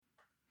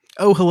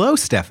Oh, hello,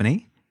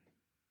 Stephanie.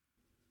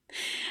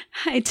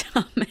 Hi,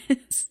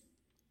 Thomas.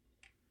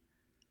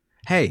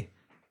 Hey,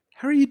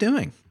 how are you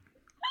doing?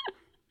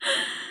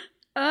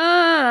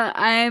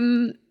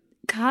 I'm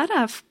caught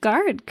off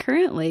guard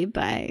currently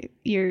by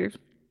your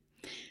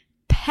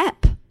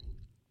pep,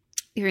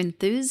 your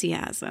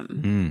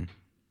enthusiasm.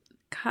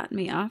 Caught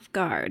me off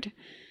guard.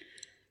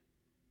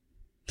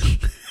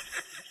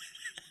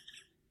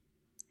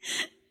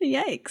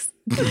 Yikes.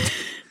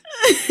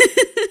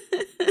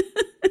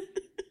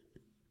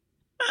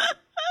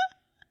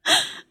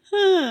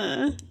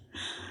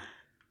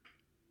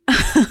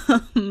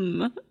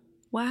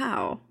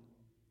 Wow.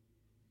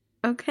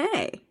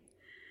 Okay.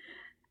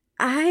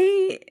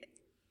 I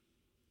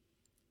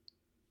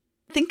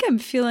think I'm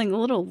feeling a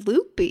little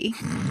loopy.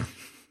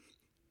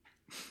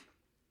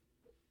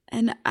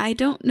 And I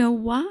don't know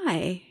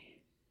why.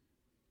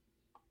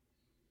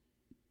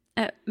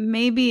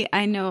 Maybe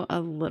I know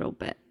a little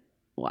bit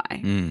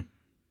why.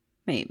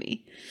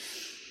 Maybe.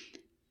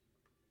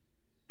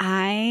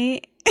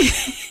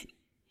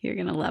 You're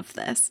going to love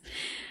this.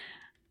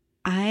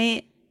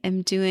 I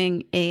am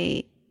doing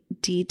a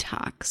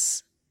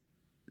detox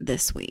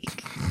this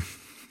week.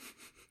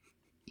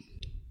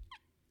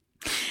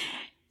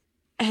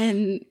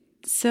 And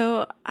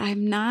so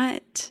I'm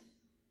not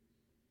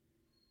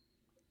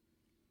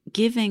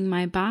giving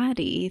my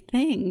body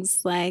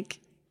things like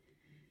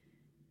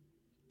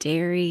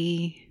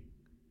dairy,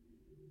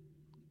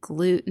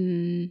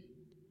 gluten,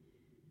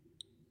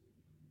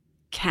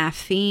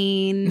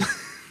 caffeine,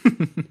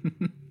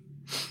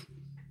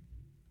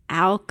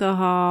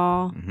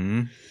 alcohol,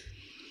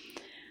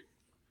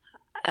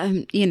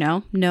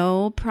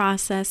 no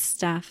processed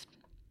stuff,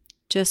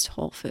 just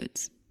whole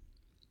foods.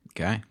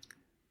 Okay.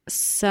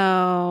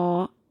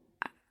 So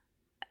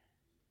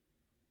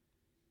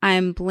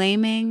I'm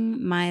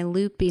blaming my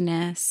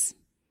loopiness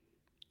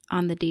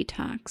on the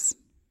detox.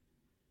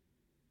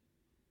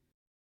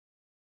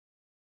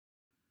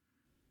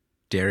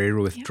 Dairy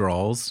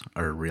withdrawals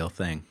are a real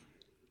thing.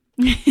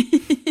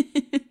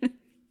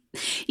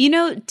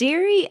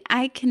 Dairy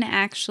I can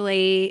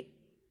actually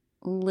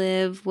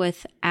live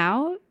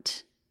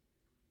without.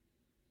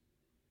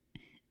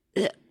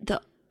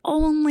 The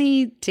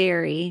only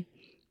dairy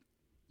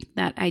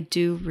that I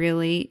do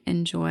really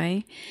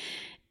enjoy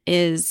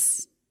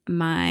is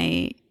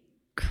my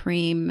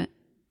cream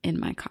in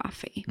my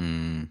coffee.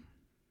 And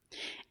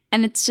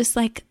it's just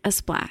like a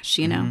splash,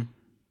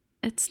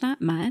 It's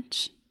not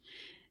much,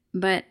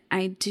 but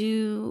I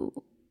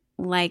do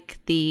like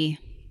the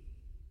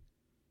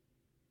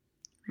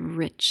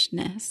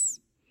richness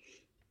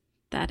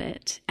that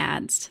it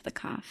adds to the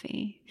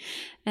coffee.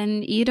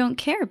 And you don't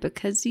care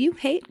because you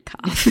hate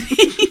coffee.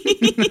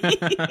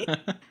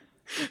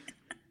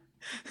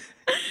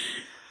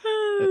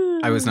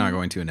 I was not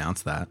going to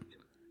announce that.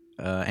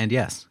 And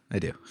yes, I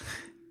do.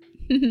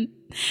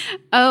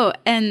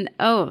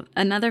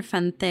 Another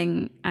fun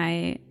thing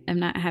I am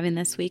not having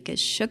this week is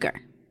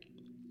sugar.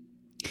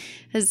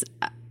 Because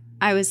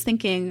I was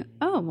thinking,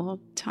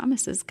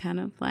 Thomas is kind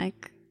of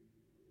like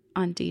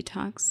on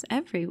detox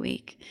every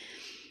week.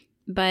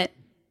 But,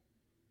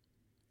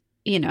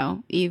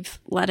 you've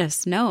let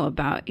us know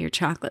about your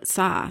chocolate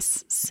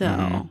sauce.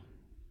 So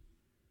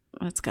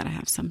it's got to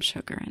have some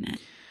sugar in it.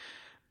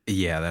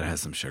 Yeah, that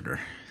has some sugar.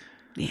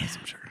 Yeah.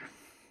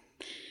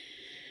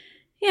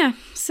 Yeah,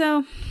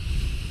 so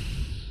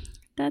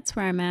that's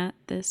where I'm at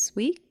this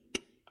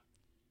week.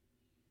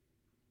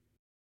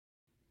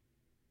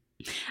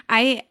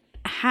 I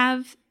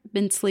have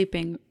been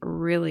sleeping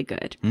really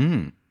good.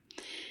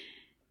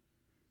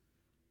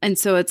 And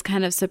so it's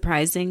kind of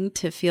surprising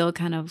to feel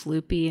kind of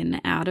loopy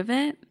and out of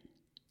it.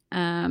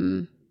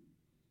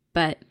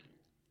 But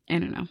I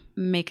don't know,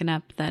 making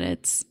up that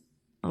it's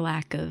a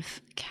lack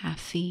of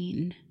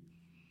caffeine.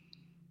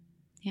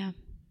 Yeah.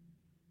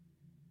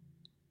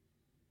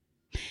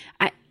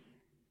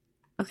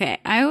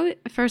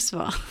 First of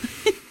all, I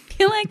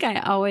feel like I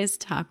always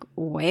talk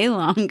way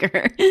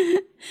longer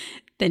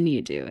than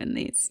you do in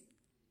these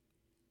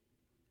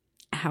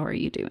how are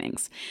you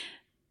doings.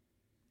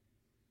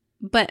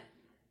 But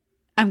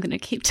I'm going to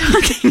keep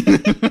talking.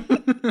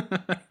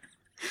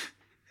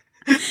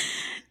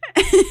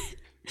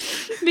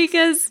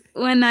 Because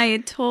when I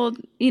told,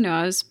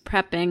 I was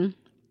prepping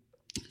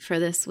for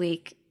this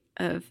week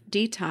of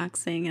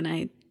detoxing and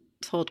I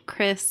told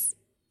Chris,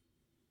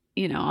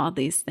 all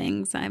these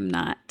things I'm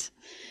not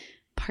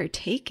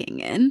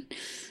partaking in.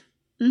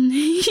 And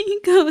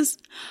he goes,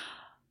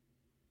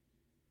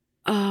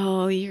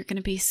 "Oh, you're going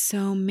to be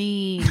so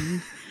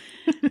mean."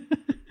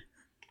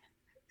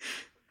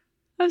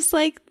 I was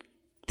like,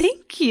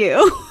 "Thank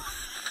you."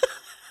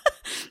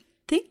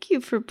 Thank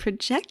you for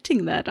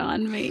projecting that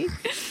on me.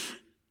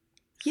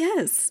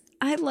 Yes,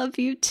 I love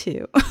you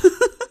too.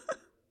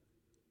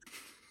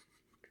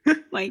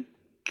 My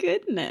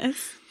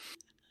goodness.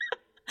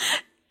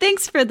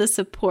 Thanks for the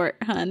support,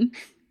 hun.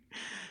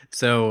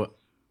 So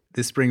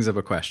this brings up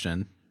a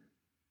question.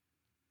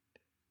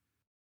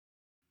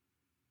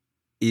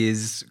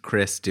 Is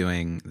Chris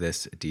doing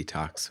this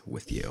detox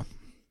with you?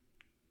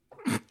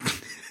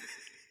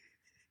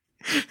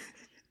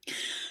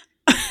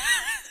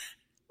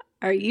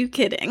 Are you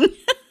kidding?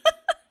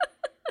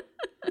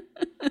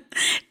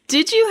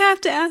 Did you have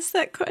to ask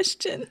that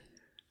question?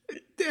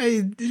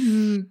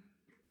 It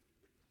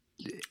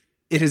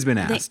has been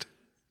asked.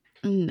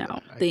 No.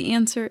 The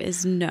answer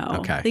is no.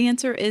 Okay. The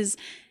answer is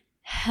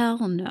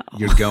hell no.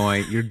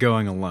 You're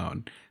going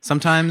alone.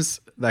 Sometimes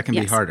that can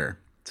be Yes. harder.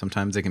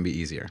 Sometimes it can be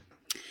easier.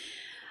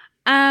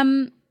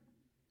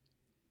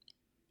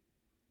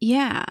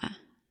 Yeah.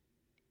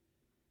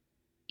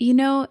 You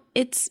know,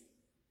 it's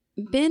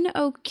been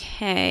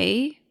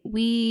okay.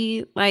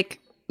 We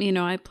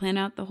I plan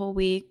out the whole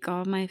week,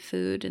 all my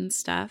food and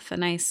stuff,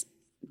 and I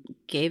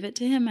gave it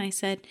to him. I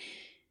said,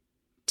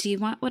 "Do you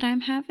want what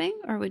I'm having,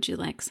 or would you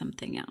like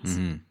something else?"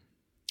 Mm-hmm.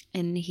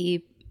 And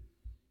he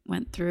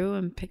went through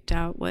and picked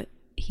out what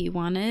he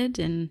wanted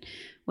and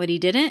what he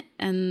didn't,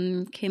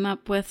 and came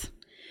up with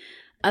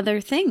other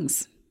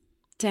things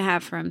to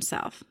have for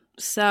himself.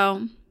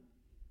 So,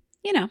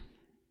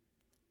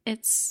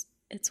 it's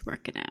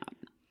working out.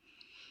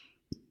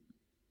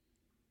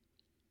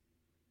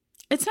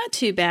 It's not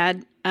too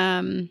bad.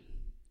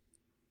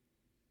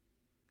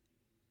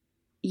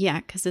 Yeah,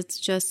 because it's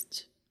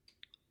just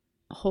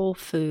Whole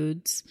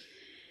Foods.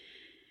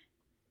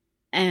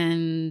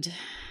 And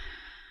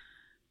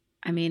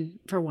I mean,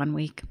 for 1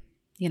 week,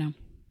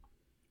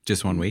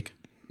 Just 1 week?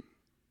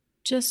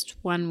 just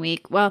 1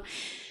 week. Well,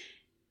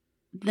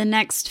 the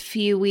next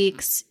few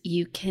weeks,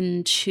 you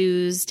can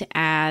choose to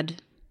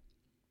add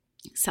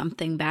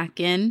something back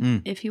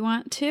in if you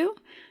want to.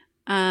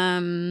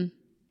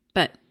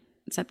 But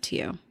it's up to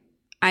you.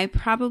 I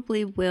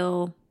probably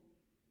will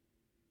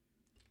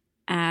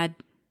add.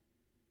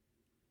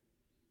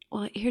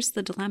 Well, here's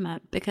the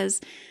dilemma,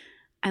 because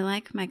I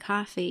like my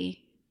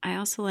coffee. I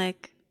also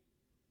like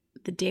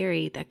the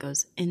dairy that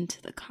goes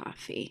into the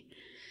coffee,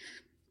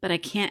 but I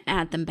can't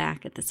add them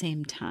back at the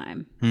same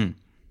time.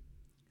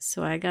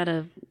 So I got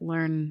to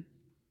learn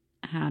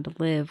how to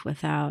live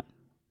without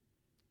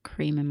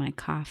cream in my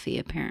coffee,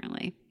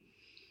 apparently.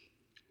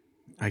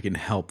 I can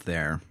help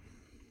there.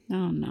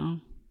 Oh,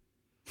 no.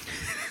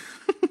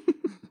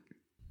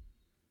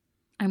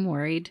 I'm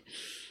worried.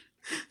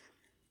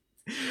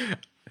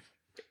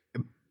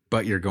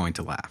 But you're going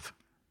to laugh.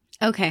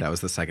 Okay. That was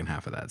the second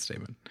half of that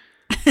statement.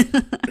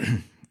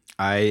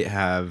 I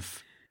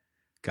have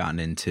gotten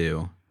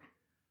into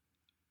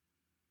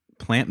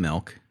plant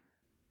milk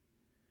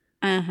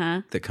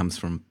that comes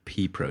from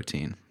pea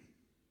protein,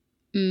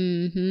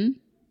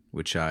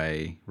 which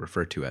I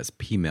refer to as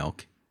pea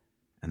milk.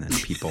 And then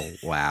people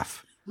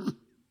laugh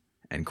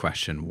and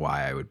question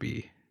why I would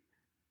be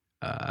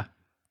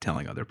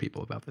telling other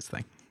people about this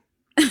thing.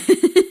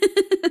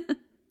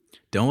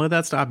 Don't let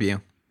that stop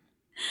you.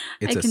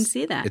 I can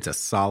see that. It's a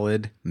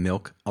solid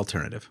milk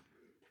alternative.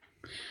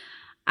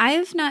 I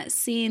have not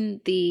seen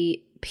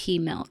the pea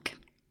milk.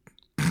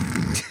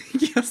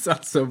 Yes,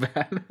 that's so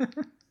bad.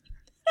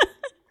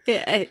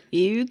 Yeah,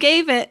 you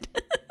gave it.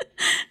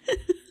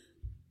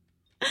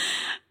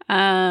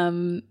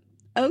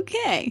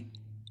 Okay.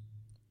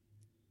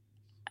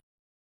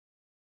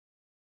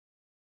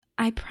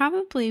 I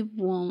probably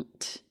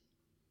won't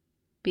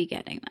be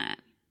getting that.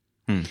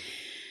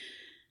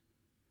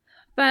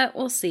 But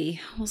we'll see.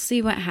 We'll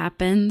see what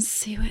happens.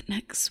 See what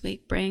next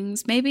week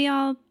brings. Maybe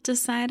I'll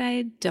decide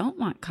I don't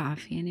want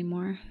coffee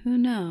anymore. Who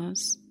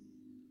knows?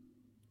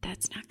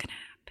 That's not going to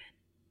happen.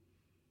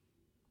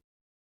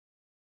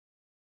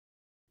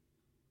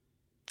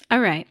 All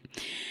right.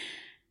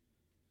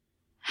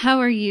 How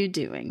are you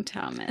doing,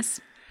 Thomas?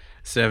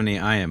 Stephanie,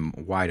 I am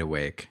wide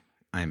awake.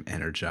 I'm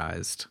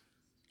energized.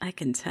 I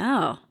can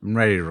tell. I'm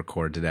ready to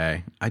record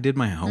today. I did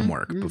my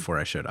homework before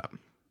I showed up.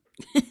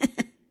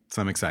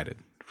 So I'm excited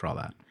for all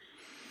that.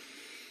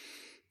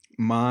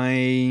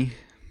 My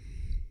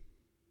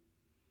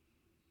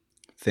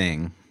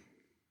thing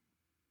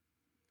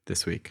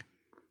this week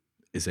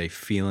is a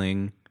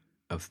feeling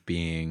of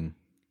being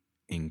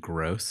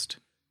engrossed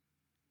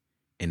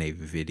in a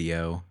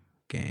video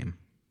game.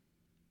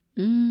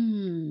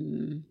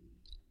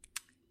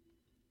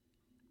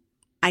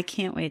 I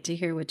can't wait to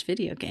hear which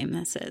video game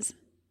this is.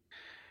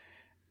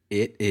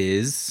 It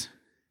is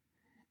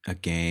a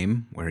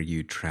game where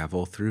you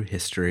travel through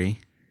history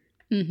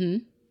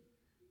and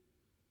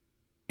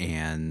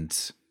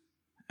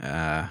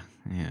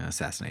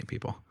assassinate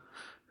people.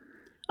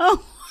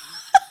 Oh.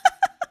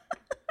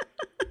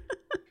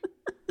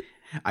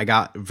 I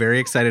got very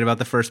excited about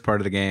the first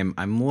part of the game.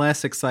 I'm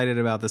less excited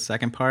about the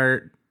second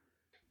part.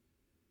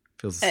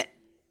 Feels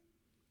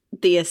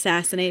The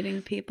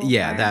assassinating people?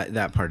 yeah, part?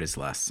 that part is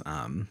less.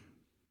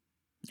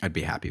 I'd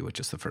be happy with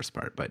just the first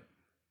part, but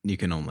you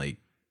can only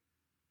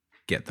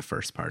get the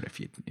first part if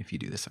you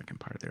do the second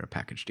part. They're a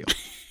package deal.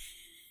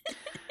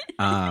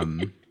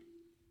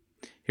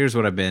 Here's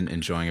what I've been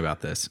enjoying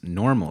about this.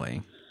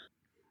 Normally,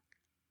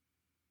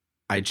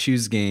 I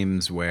choose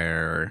games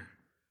where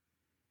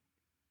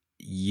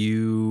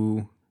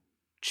you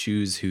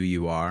choose who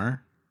you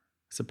are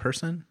as a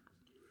person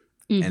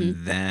and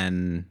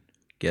then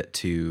get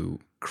to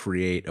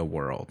create a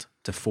world,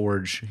 to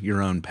forge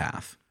your own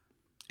path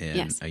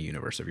in a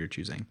universe of your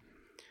choosing.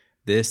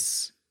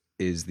 This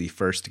is the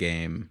first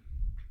game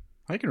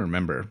I can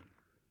remember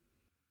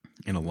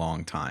in a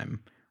long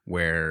time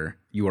where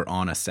you are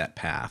on a set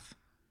path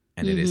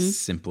and it is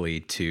simply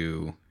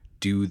to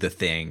do the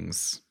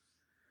things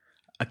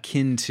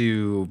akin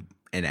to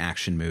an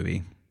action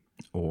movie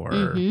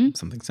or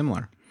something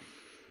similar.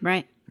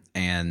 Right.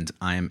 And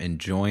I'm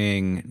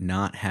enjoying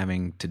not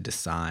having to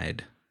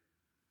decide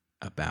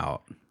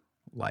about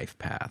life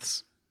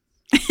paths.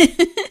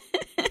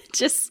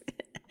 Just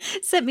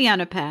set me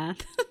on a path.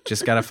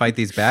 Just got to fight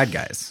these bad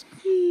guys.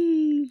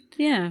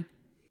 Yeah.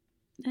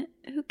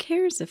 Who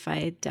cares if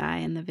I die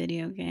in the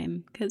video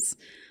game? Because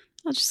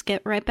I'll just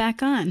get right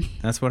back on.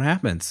 That's what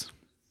happens.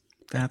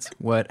 That's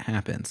what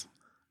happens.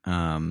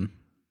 So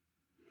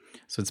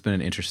it's been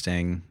an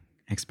interesting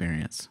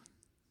experience.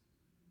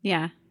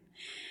 Yeah.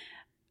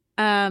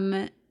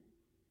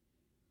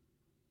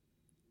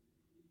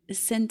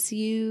 Since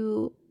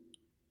you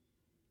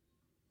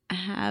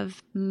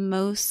have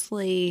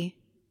mostly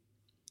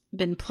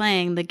been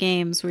playing the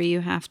games where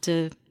you have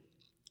to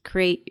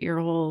create your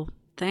whole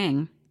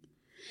thing,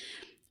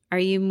 are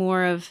you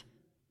more of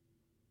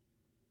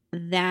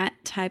that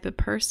type of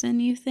person,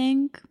 you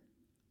think?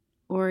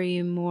 Or are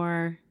you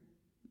more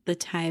the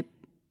type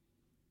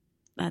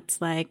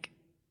that's like,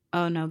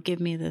 oh no, give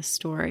me the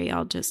story,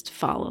 I'll just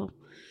follow?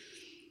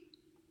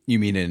 You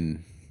mean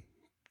in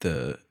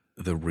the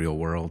real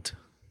world?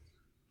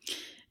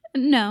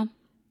 No.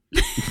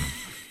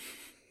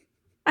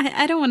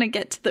 I don't want to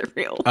get to the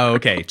real world. Oh,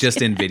 okay.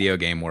 Just in video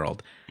game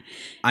world.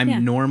 I'm Yeah.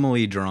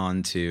 normally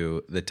drawn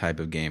to the type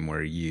of game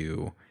where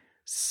you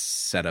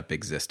set up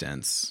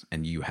existence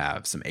and you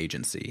have some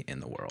agency in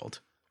the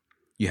world.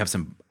 You have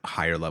some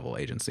higher level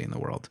agency in the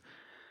world.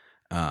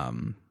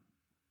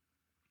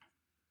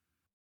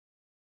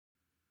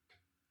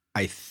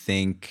 I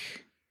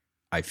think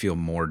I feel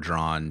more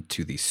drawn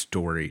to the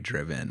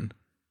story-driven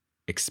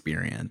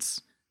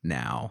experience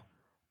now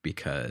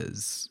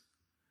because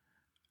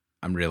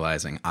I'm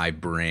realizing I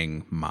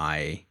bring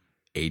my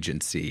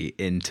agency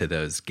into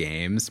those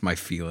games, my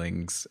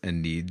feelings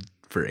and need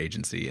for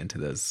agency into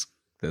those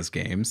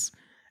games,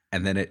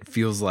 and then it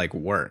feels like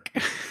work.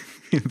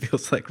 It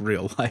feels like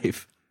real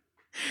life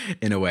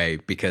in a way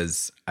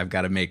because I've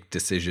got to make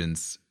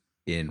decisions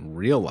in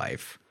real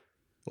life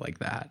like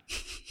that.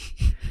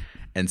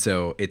 And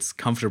so it's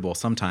comfortable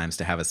sometimes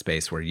to have a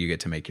space where you get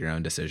to make your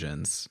own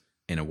decisions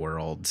in a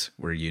world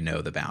where you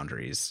know the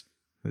boundaries.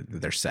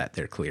 They're set,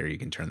 they're clear, you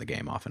can turn the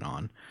game off and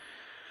on.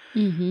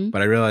 Mm-hmm.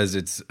 But I realized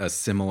it's a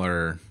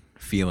similar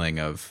feeling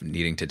of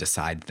needing to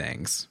decide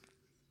things.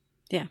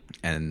 Yeah.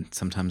 And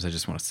sometimes I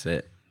just want to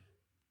sit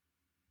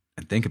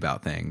and think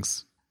about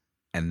things.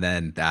 And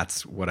then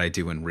that's what I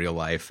do in real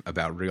life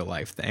about real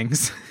life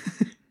things.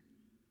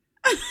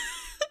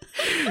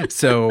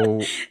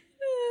 So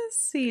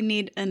you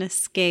need an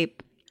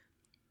escape.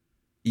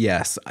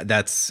 Yes,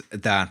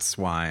 that's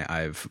why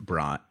I've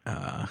brought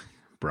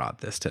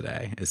this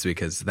today. Is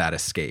because that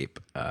escape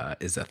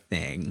is a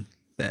thing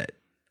that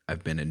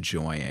I've been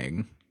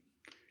enjoying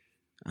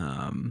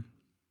in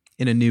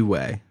a new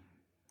way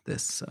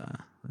this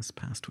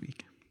past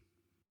week.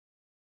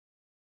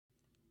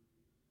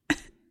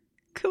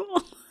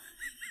 Cool.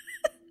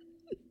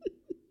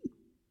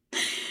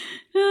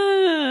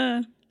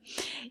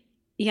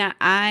 Yeah,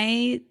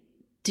 I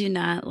do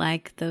not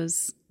like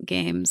those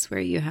games where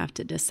you have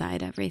to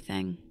decide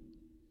everything.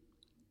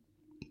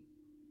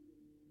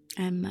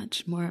 I'm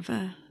much more of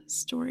a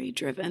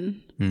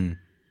story-driven.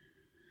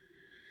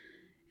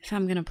 If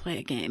I'm going to play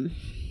a game,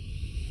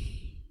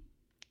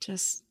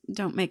 just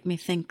don't make me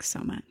think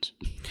so much.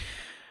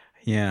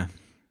 Yeah.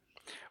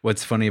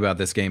 What's funny about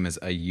this game is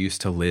I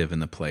used to live in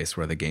the place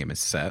where the game is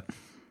set.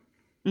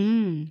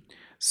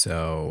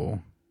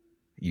 So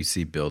you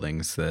see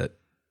buildings that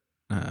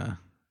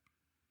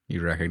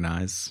you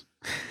recognize.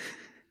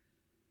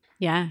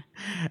 Yeah.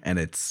 And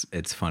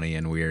it's funny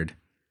and weird.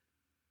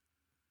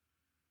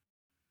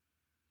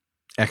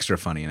 Extra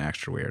funny and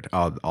extra weird.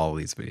 All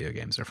these video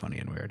games are funny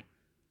and weird.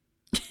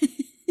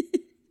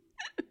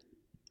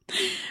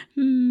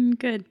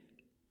 Good.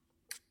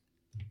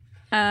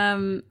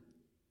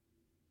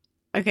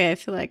 Okay, I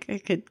feel like I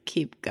could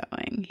keep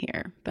going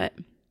here, but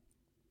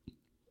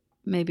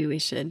maybe we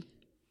should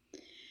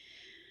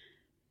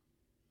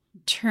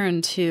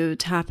turn to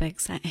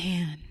topics at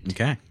hand.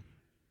 Okay.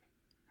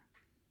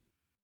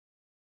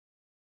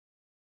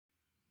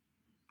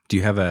 Do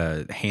you have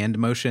a hand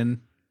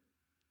motion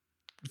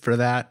for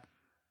that?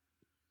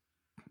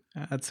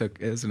 That's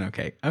okay. Isn't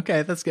okay.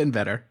 Okay, that's getting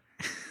better.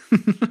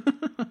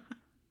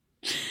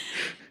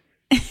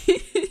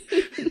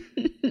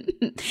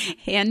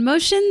 Hand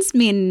motions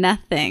mean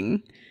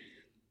nothing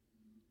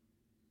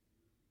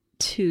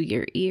to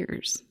your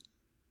ears.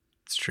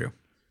 It's true.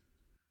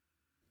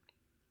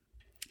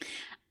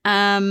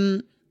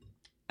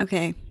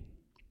 Okay.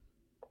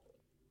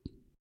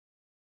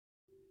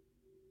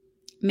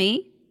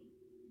 Me?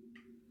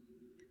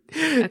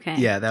 Okay.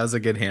 Yeah, that was a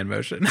good hand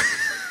motion.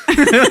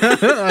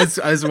 I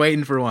was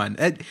waiting for one.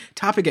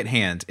 Topic at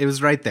hand. It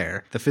was right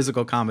there. The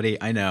physical comedy.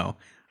 I know.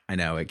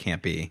 It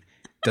can't be.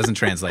 Doesn't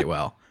translate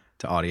well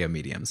to audio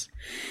mediums?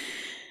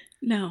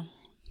 No.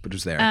 But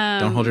it's there.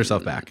 Don't hold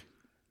yourself back.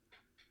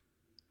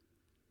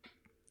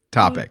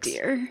 Topics. Oh,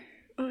 dear.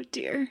 Oh,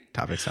 dear.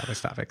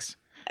 Topics.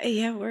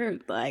 Yeah, we're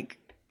like,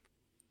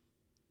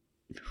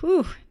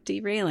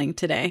 derailing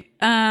today.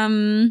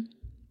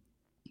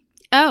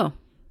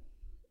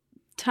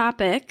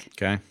 Topic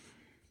Okay.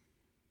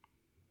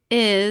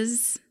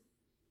 is,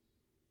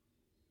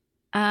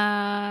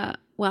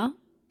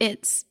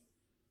 it's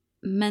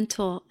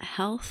Mental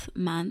Health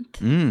Month.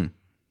 Mm.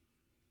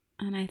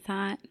 And I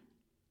thought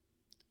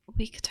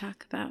we could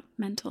talk about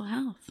mental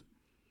health.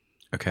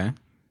 Okay.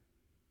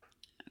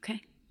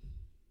 Okay.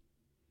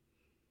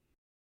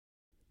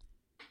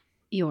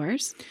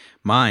 Yours?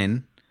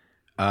 Mine,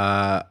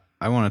 I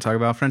want to talk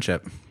about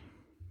friendship.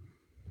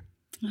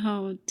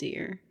 Oh,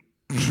 dear.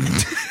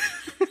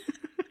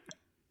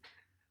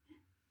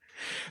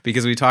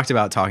 Because we talked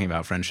about talking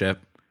about friendship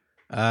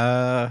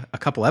a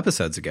couple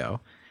episodes ago.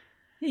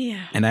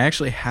 Yeah. And I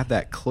actually have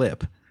that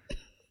clip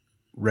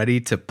ready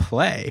to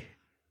play.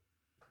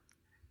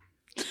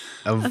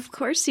 Of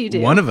course you do.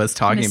 One of us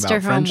talking Mr.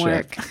 about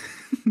Homework.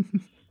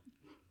 friendship.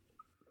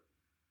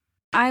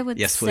 I would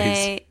Yes,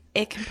 say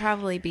it can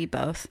probably be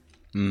both.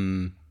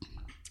 Mm.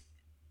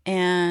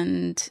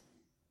 And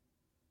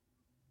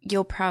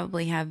you'll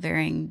probably have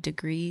varying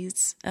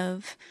degrees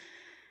of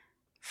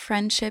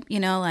friendship,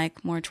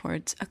 like more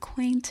towards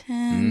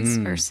acquaintance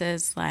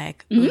versus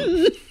like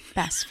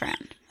best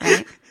friend,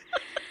 right?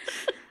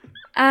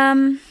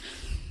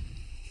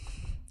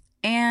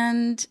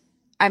 And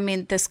I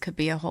mean, this could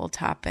be a whole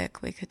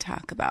topic. We could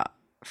talk about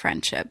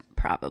friendship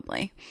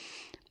probably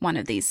one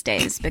of these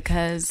days,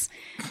 because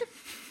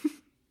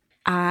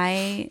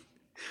I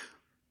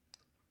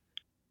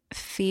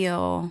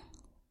feel,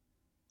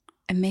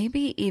 and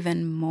maybe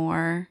even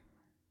more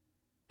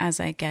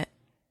as I get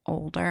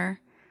older,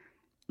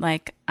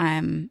 like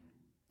I'm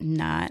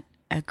not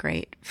a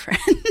great friend.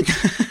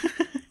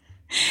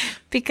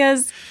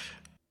 Because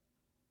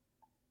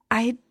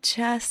I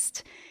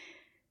just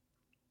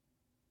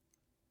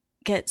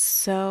get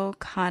so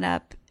caught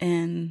up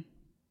in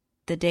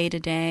the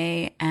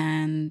day-to-day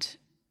and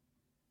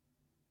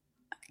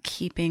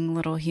keeping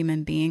little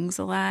human beings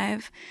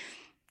alive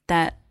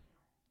that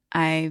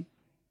I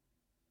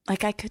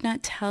could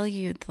not tell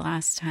you the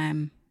last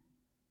time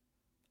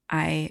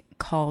I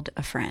called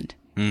a friend.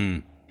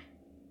 Mm.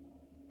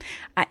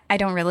 I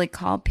don't really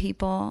call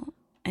people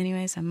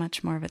anyways. I'm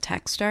much more of a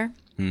texter.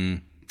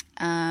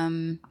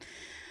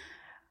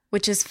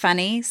 Which is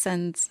funny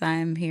since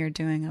I'm here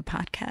doing a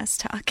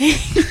podcast talking.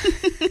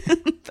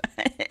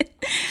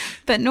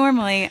 but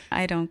normally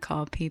I don't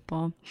call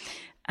people.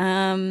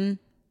 And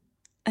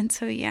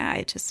so, yeah,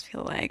 I just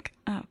feel like,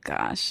 oh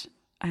gosh,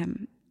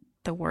 I'm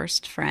the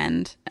worst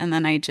friend. And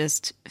then I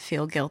just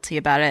feel guilty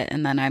about it.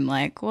 And then I'm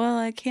like, well,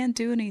 I can't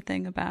do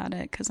anything about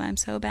it because I'm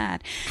so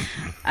bad.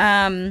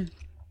 And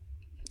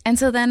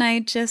so then I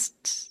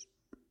just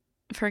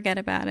forget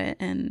about it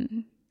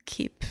and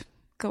keep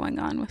going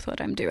on with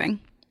what I'm doing.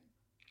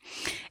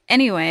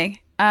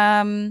 Anyway.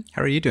 How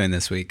are you doing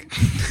this week?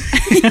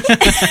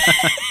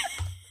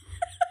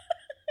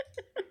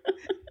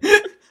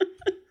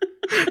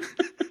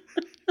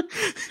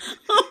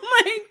 Oh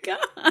my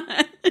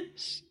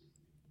gosh.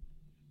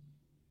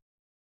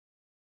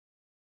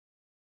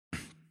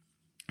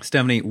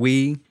 Stephanie,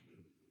 we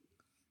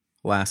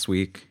last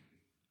week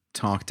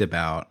talked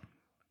about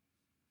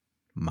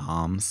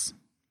moms.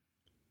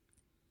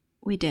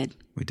 We did.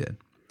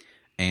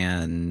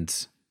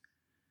 And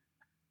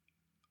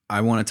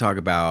I want to talk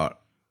about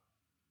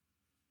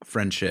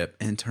friendship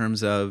in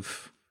terms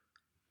of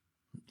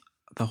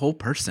the whole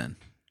person.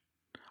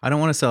 I don't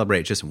want to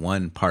celebrate just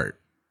one part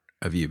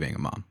of you being a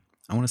mom.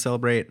 I want to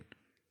celebrate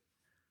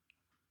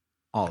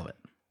all of it.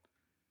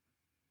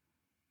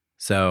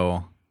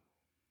 So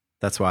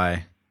that's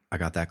why I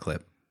got that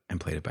clip and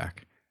played it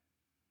back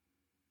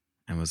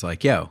and was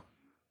like, yo,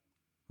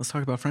 let's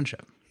talk about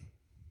friendship.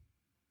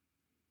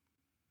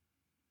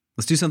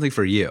 Let's do something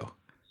for you.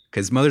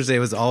 Because Mother's Day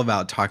was all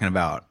about talking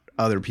about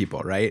other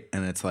people, right?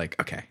 And it's like,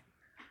 okay.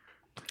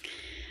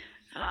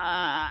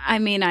 I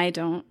mean, I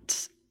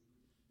don't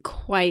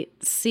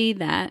quite see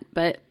that,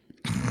 but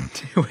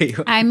Wait,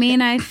 I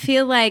mean, I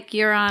feel like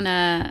you're on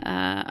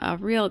a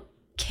real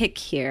kick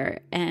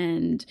here,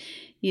 and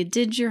you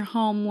did your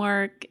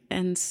homework,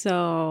 and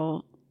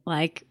so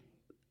like,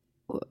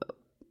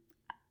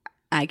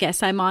 I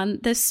guess I'm on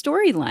this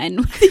storyline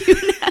with you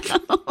now.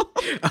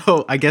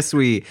 Oh, I guess,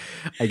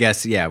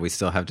 yeah, we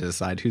still have to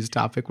decide whose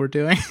topic we're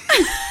doing.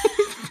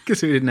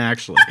 Because we didn't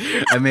actually.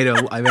 I made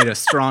a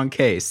strong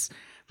case,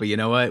 but you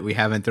know what? We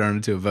haven't thrown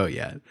it to a vote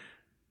yet.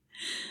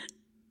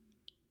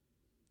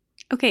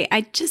 Okay,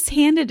 I just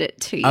handed it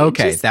to you.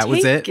 Okay, just that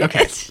was it? take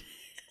Okay.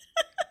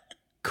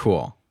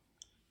 Cool.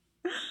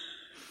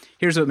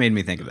 Here's what made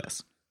me think of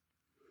this.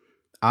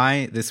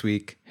 I, this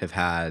week, have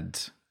had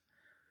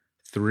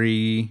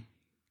 3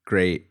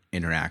 great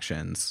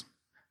interactions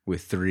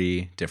with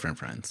 3 different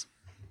friends.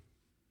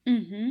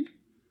 Mm-hmm.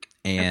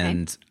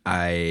 And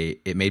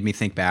it made me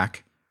think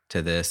back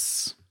to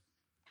this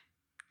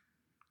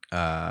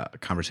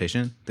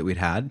conversation that we'd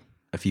had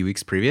a few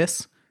weeks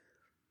previous.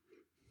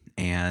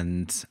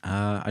 And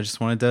I just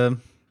wanted to,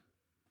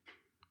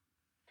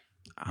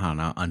 I don't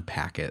know,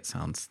 unpack it.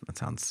 That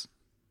sounds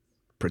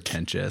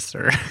pretentious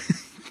or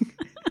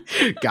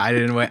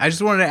guided in a way. I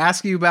just wanted to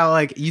ask you about,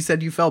 like, you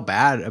said you felt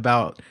bad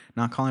about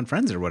not calling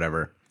friends or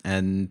whatever.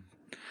 And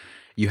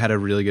you had a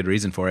really good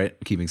reason for it,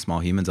 keeping small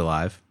humans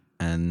alive.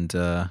 And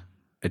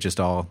it just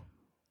all,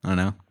 I don't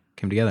know,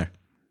 came together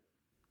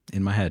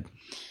in my head.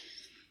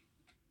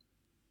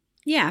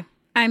 Yeah.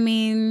 I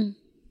mean,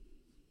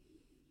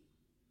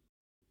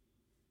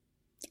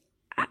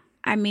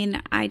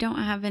 I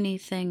don't have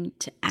anything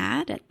to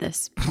add at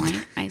this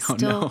point. I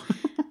still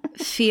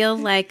feel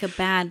like a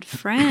bad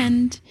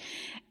friend.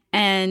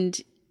 And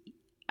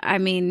I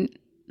mean,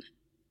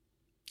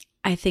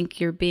 I think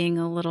you're being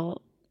a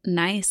little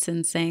nice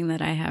in saying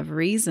that I have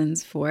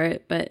reasons for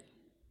it. But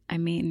I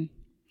mean,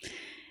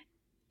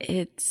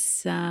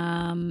 it's,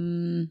 I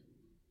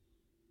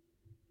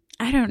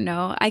don't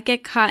know. I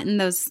get caught in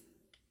those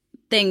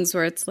things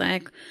where it's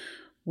like,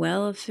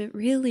 well, if it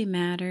really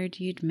mattered,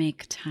 you'd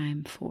make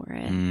time for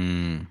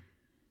it.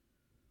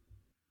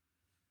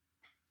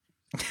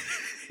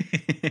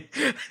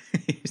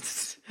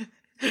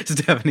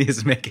 Stephanie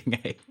is making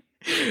a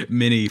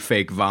mini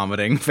fake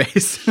vomiting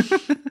face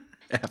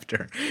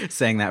after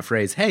saying that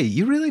phrase. Hey,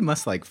 you really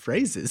must like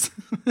phrases.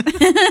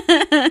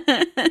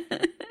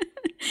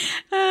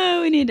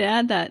 Oh, we need to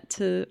add that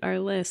to our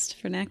list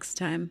for next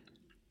time.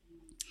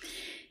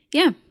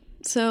 Yeah.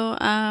 So,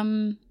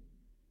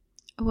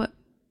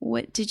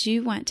 what did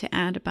you want to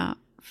add about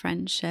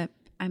friendship?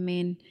 I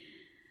mean,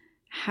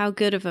 how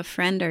good of a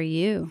friend are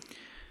you?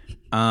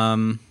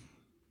 I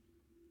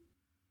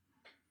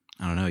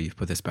don't know. You've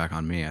put this back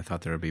on me. I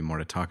thought there would be more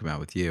to talk about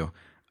with you.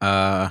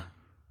 I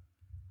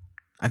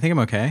think I'm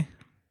okay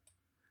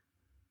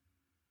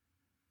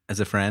as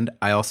a friend.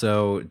 I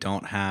also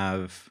don't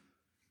have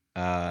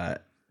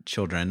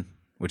children,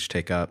 which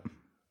take up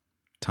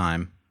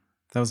time.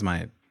 That was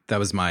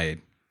my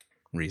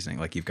reasoning.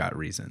 Like, you've got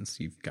reasons.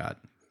 You've got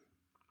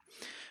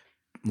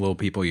little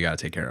people you got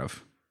to take care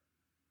of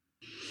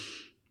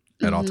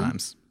at all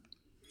times.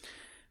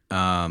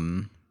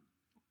 And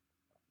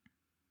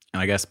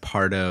I guess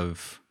part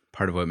of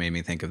what made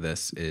me think of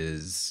this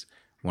is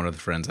one of the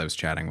friends I was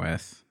chatting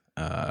with.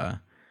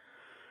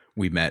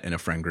 We met in a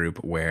friend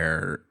group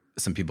where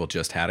some people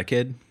just had a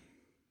kid,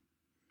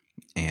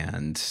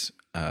 and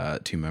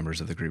 2 members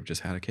of the group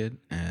just had a kid,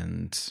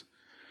 and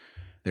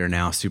they're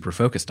now super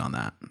focused on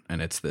that. And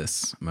it's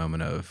this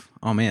moment of,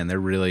 oh man, they're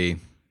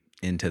really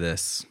into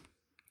this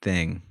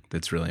thing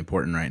that's really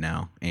important right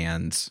now,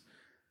 and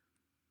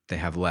they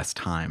have less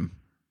time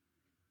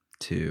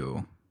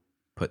to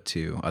put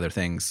to other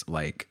things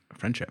like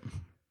friendship.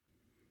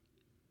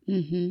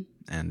 And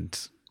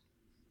it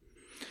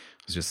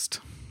was just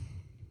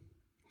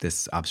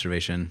this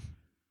observation.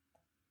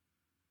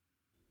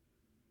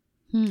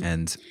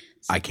 And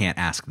I can't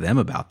ask them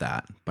about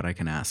that, but I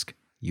can ask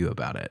you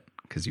about it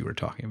because you were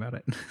talking about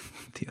it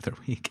the other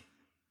week.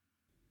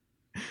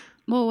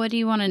 Well, what do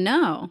you want to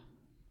know?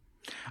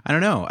 I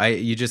don't know.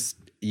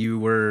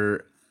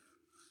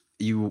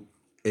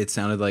 It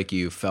sounded like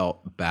you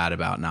felt bad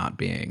about not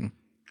being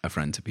a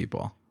friend to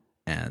people.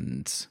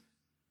 And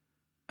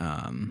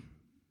I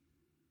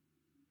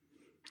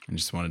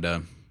just wanted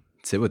to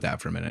sit with that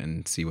for a minute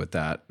and see what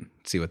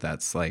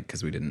that's like,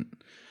 because we didn't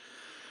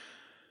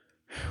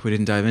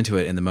dive into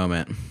it in the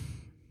moment.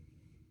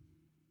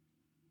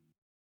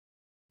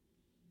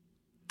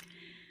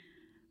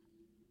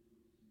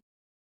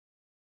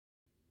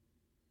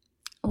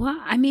 Well,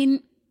 I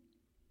mean,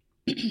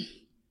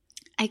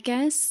 I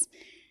guess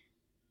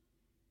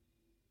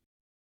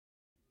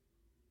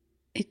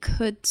it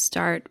could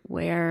start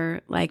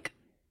where, like,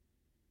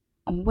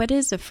 what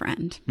is a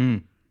friend?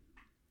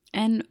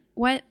 And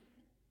what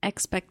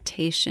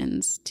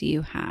expectations do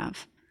you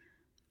have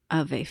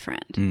of a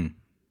friend?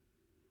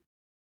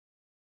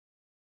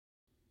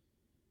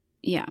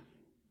 Yeah.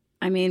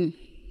 I mean,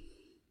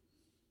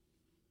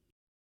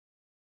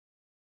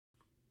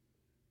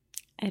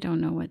 I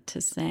don't know what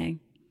to say.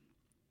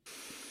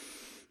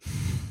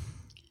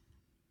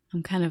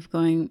 I'm kind of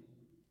going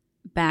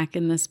back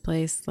in this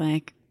place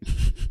like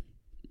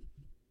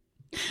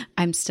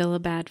I'm still a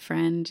bad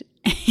friend.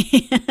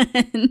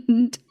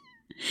 And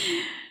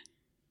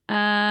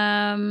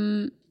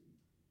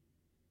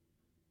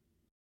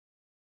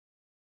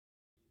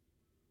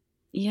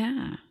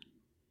yeah.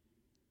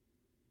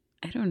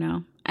 I don't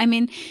know. I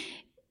mean,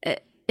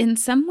 in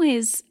some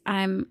ways,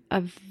 I'm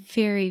a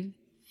very,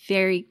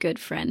 very good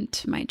friend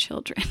to my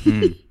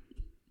children.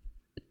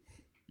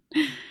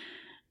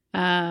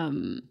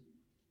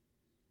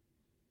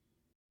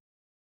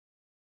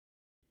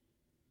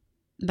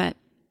 But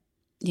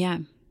yeah.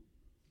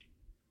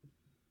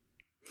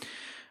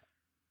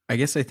 I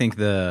guess I think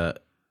the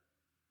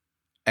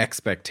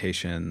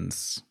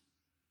expectations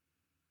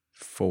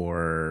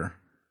for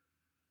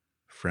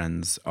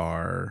friends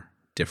are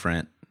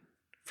different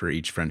for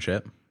each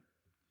friendship,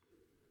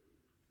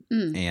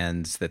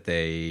 and that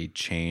they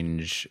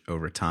change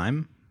over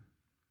time.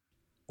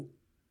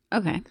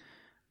 Okay.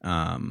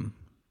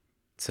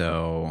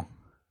 So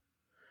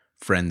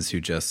friends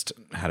who just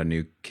had a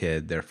new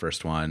kid, their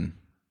first one,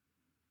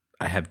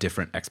 I have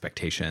different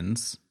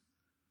expectations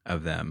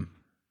of them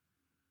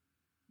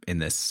in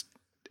this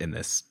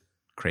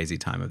crazy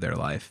time of their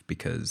life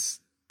because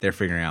they're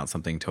figuring out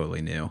something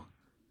totally new.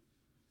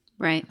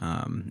 Right.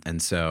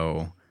 And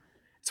so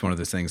it's one of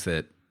those things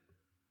that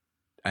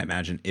I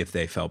imagine if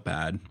they felt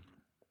bad,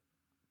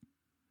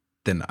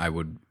 then I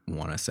would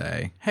want to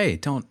say, "Hey,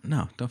 don't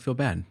feel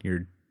bad.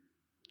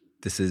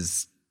 This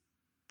is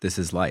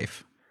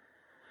life."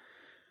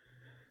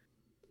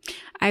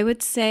 I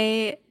would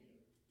say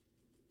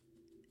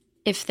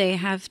if they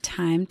have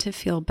time to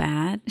feel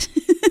bad,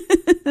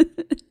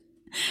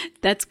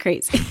 that's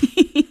crazy.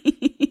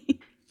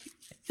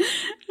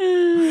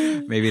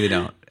 Maybe they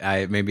don't.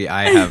 Maybe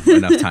I have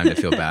enough time to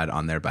feel bad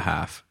on their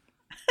behalf.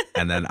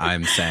 And then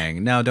I'm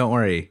saying, "No, don't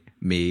worry,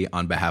 me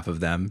on behalf of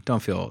them.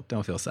 Don't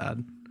feel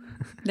sad."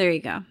 There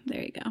you go.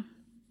 There you go.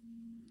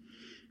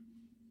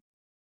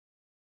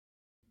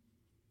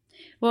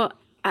 Well,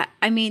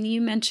 I mean,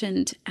 you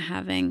mentioned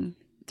having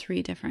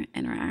 3 different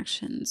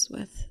interactions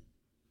with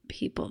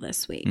people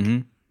this week.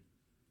 Mm-hmm.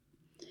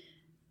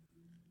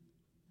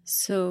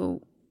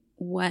 So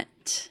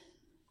what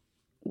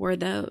were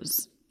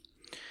those?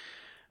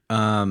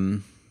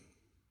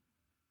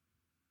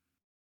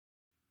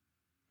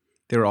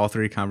 They were all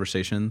 3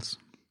 conversations.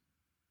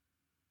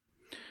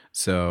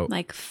 So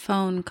Like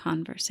phone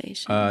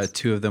conversations.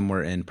 2 of them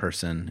were in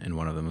person and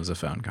one of them was a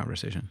phone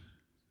conversation.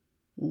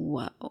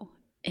 Whoa.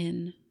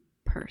 In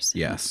person.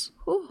 Yes.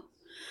 Whew.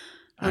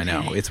 I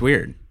know. It's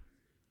weird.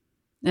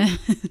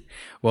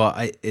 Well,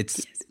 I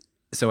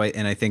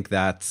think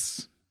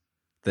that's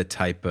the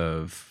type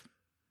of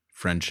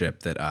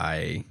friendship that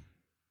I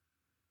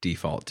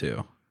default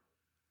to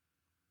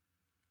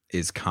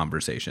is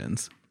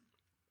conversations.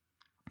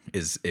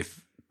 Is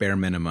if bare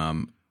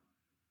minimum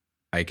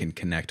I can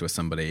connect with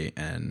somebody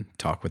and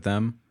talk with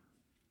them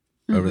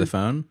over the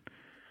phone,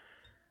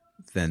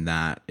 then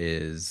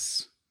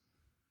that's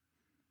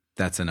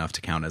enough to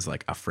count as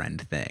like a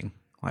friend thing.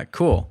 Like,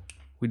 cool,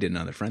 we did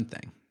another friend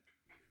thing.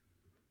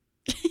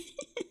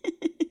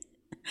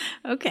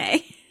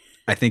 Okay.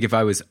 I think if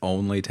I was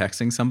only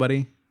texting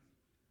somebody,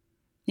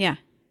 Yeah.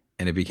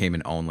 and it became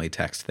an only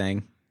text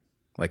thing,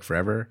 like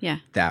forever, Yeah.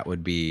 that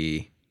would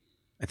be,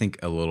 I think,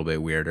 a little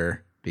bit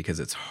weirder because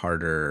it's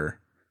harder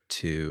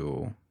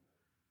to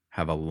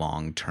have a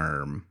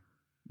long-term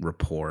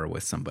rapport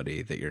with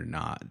somebody that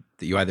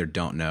you either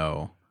don't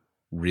know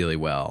really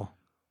well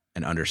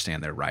and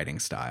understand their writing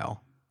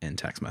style in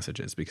text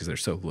messages because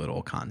there's so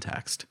little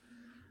context.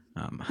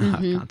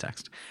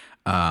 Context.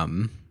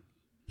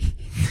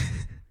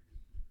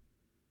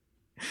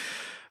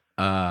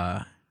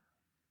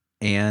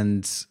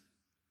 And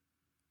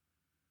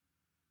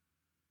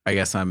I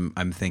guess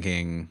I'm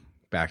thinking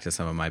back to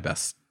some of my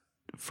best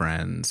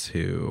friends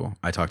who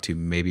I talk to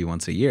maybe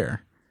once a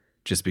year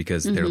just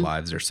because their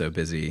lives are so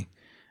busy.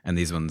 And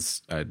these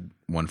ones,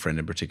 one friend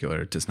in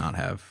particular does not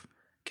have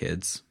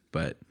kids,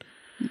 but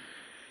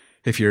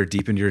if you're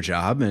deep into your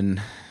job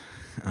and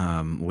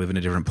live in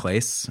a different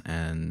place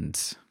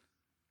and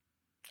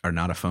are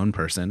not a phone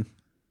person,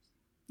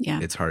 Yeah.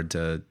 it's hard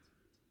to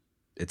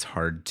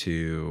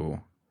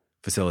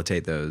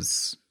facilitate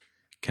those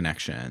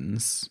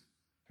connections,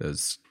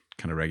 those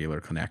kind of regular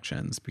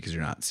connections, because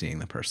you're not seeing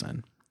the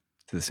person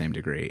to the same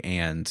degree.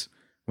 And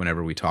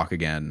whenever we talk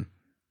again,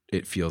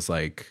 it feels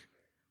like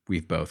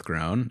we've both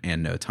grown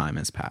and no time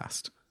has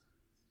passed.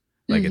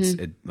 Like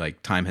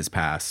like time has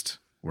passed.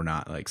 We're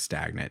not like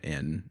stagnant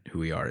in who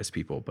we are as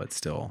people, but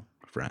still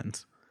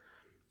friends.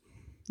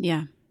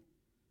 Yeah.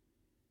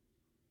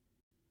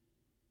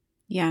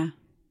 Yeah.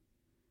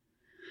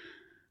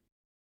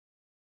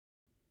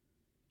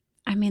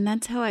 I mean,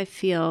 that's how I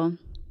feel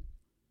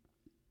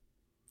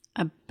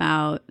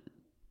about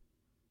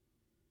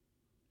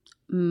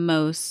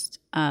most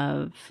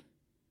of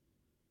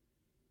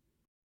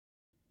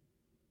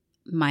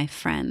my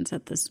friends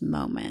at this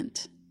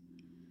moment.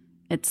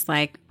 It's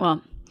like,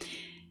 well,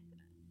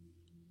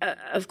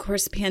 of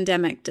course,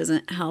 pandemic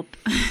doesn't help.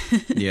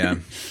 Yeah.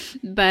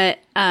 But,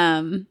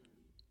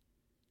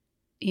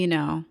 you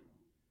know,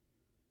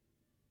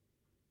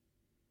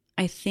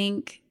 I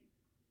think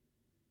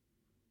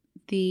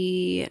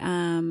the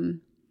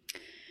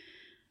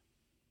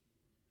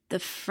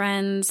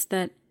friends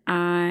that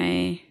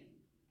I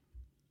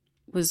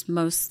was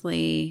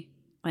mostly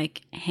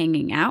like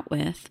hanging out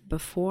with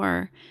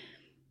before,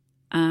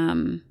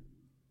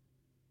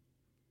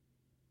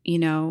 you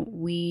know,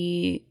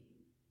 we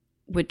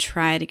would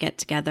try to get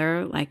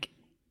together like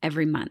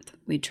every month.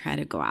 We'd try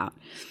to go out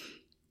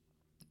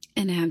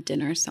and have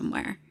dinner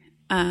somewhere.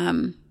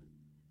 And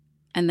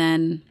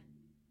then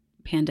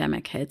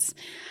pandemic hits.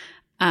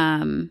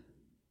 And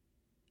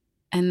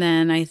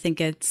then I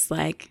think it's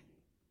like,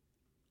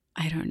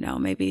 I don't know,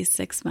 maybe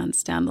 6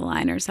 months down the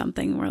line or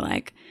something, we're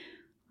like,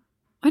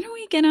 why don't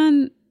we get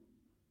on,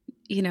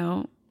 you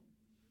know,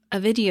 a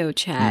video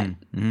chat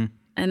and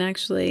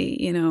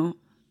actually, you know,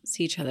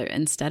 see each other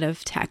instead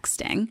of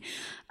texting.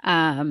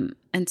 And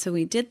so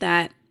we did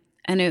that,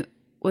 and it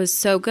was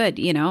so good,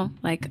 you know,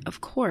 like,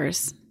 of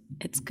course,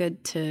 it's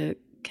good to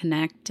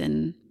connect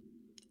and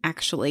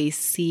actually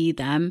see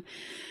them,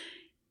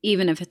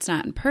 even if it's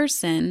not in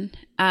person.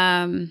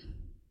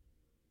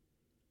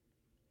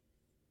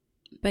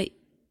 But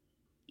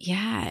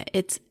yeah,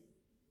 it's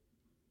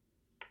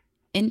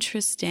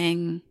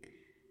interesting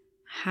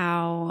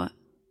how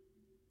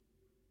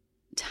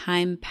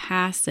time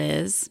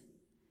passes,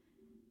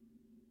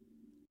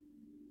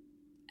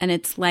 and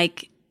it's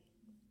like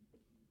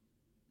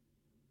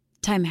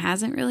time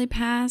hasn't really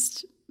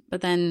passed,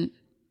 but then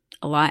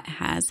a lot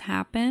has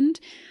happened.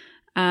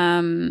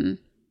 I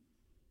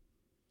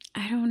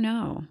don't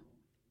know.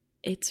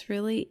 It's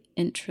really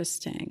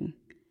interesting.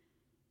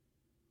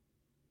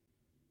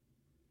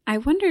 I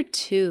wonder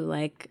too,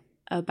 like,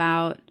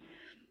 about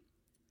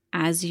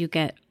as you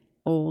get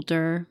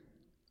older,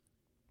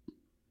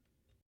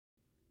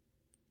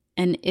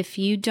 and if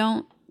you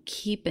don't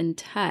keep in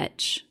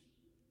touch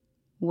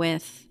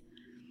with,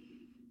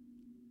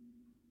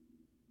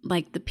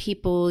 like, the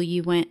people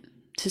you went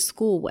to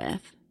school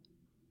with,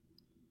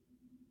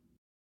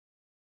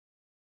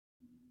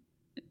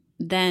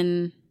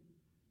 then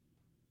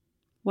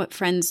what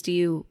friends do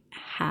you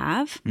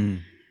have?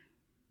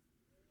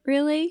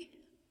 Really?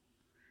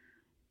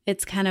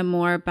 It's kind of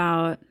more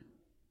about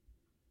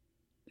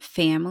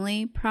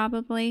family,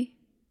 probably,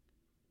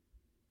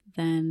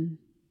 than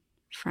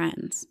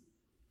friends.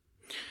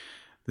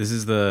 This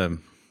is the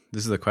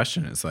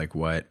question. It's like,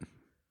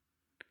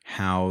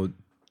 how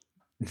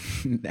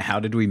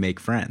did we make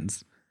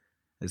friends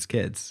as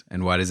kids?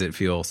 And why does it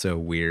feel so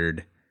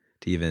weird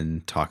to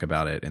even talk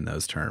about it in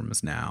those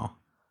terms now,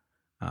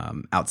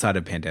 outside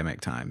of pandemic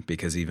time?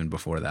 Because even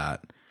before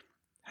that,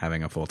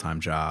 having a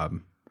full-time job,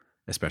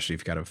 especially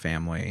if you've got a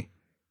family,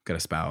 got a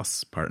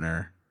spouse,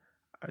 partner,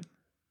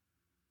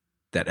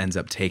 that ends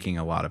up taking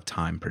a lot of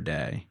time per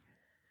day.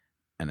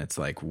 And it's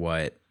like,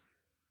 where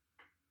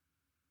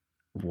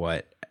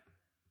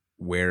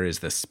is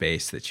the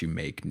space that you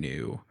make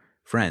new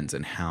friends,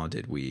 and how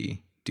did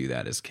we do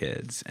that as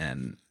kids?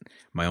 And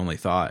my only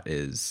thought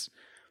is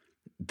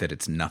that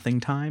it's nothing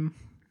time.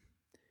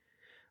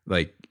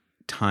 Like,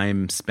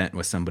 time spent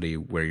with somebody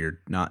where you're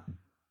not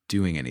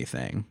doing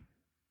anything,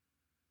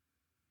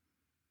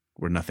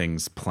 where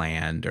nothing's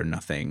planned or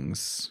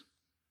nothing's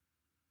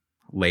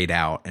laid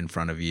out in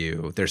front of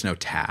you. There's no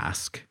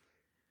task.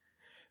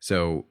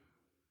 So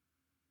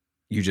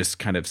you just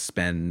kind of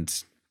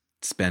spend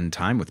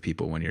time with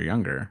people when you're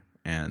younger,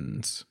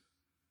 and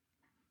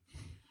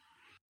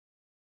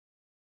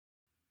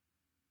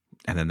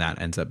then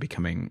that ends up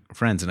becoming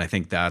friends. And I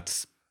think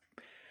that's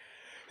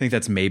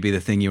maybe the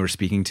thing you were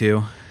speaking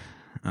to,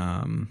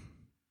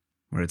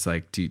 where it's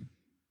like, do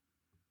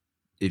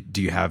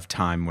you have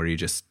time where you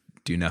just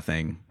do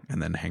nothing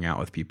and then hang out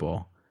with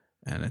people?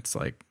 And it's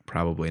like,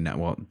 probably not.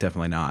 Well,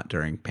 definitely not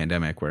during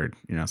pandemic, where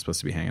you're not supposed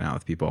to be hanging out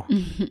with people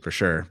for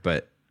sure.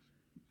 But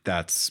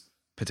that's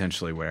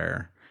potentially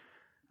where,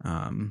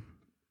 I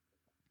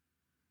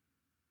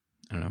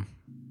don't know.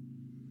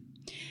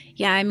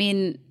 Yeah, I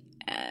mean,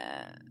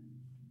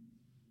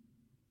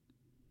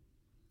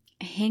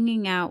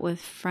 hanging out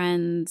with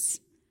friends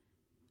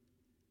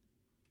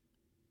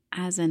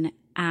as an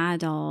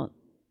adult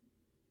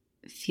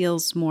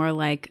feels more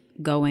like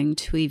going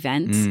to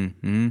events.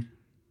 Mm-hmm.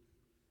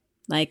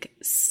 Like,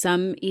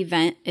 some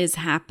event is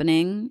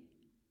happening,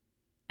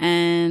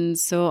 and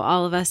so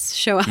all of us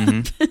show up,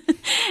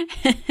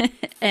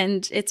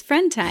 and it's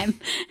friend time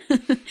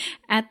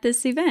at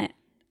this event.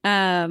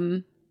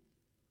 There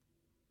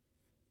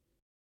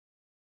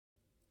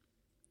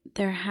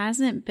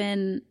hasn't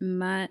been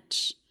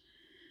much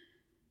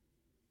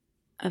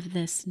of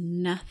this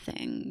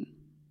nothing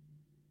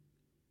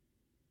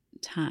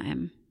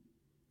time.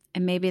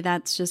 And maybe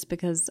that's just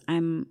because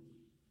I'm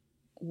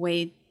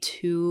way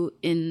too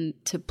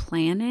into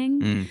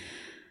planning,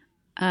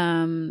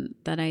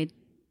 that I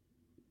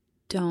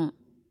don't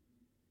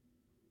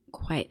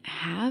quite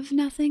have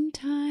nothing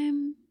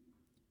time,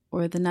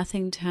 or the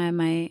nothing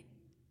time I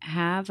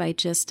have, I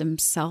just am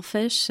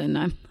selfish, and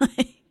I'm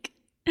like,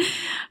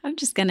 I'm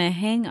just going to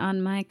hang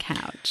on my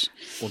couch.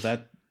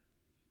 Well,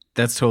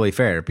 that's totally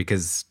fair,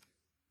 because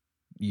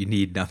you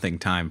need nothing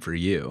time for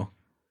you.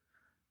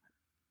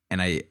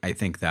 And I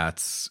think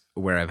that's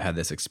where I've had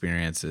this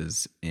experience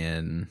is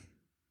in,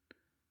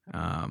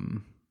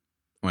 when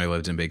I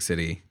lived in big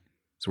city,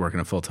 was working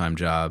a full-time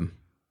job.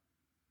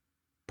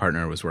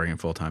 Partner was working a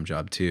full-time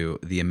job too.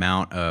 The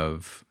amount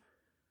of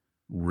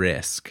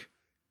risk,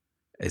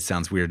 it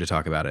sounds weird to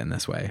talk about it in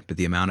this way, but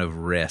the amount of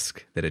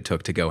risk that it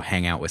took to go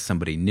hang out with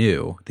somebody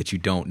new that you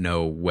don't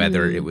know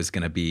whether it was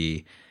going to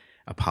be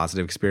a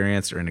positive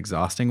experience or an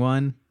exhausting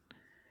one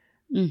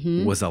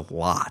was a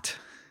lot.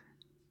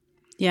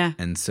 Yeah.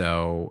 And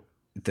so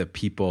the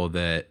people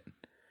that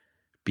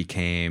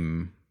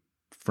became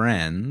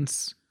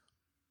friends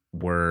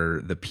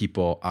were the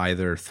people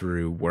either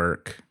through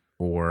work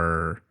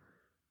or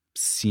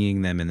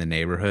seeing them in the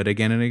neighborhood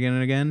again and again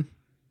and again.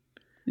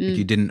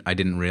 I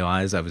didn't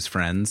realize I was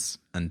friends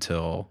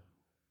until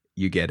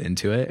you get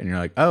into it and you're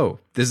like, oh,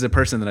 this is a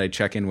person that I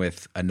check in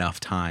with enough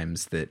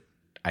times that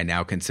I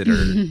now consider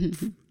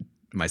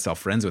myself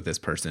friends with this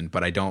person,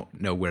 but I don't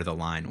know where the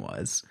line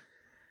was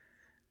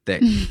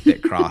that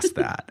crossed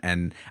that.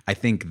 And I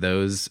think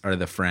those are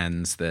the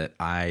friends that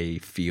I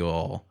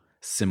feel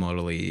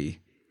similarly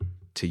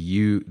to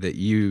you, that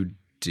you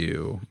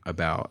do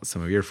about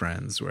some of your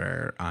friends,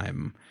 where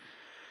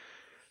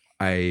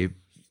I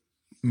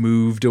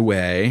moved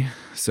away,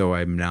 so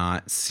I'm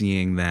not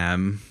seeing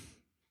them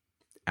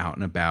out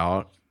and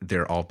about.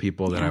 They're all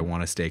people that I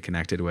want to stay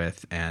connected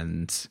with,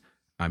 and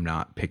I'm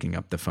not picking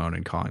up the phone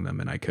and calling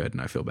them, and I could,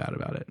 and I feel bad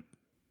about it.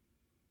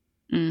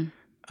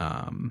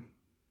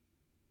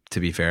 To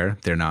be fair,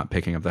 they're not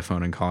picking up the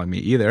phone and calling me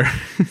either.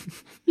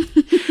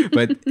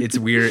 But it's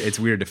weird. It's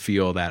weird to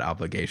feel that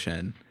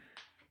obligation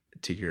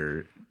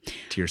to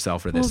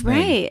yourself or this thing.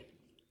 Right.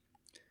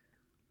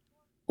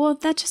 Well,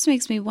 that just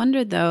makes me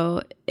wonder,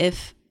 though,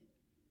 if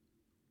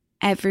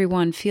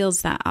everyone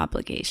feels that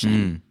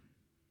obligation.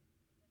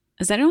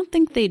 Because I don't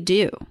think they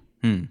do.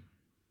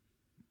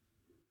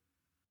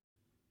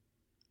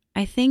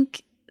 I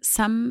think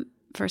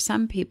for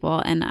some people,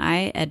 and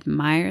I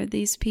admire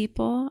these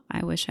people,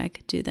 I wish I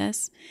could do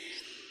this,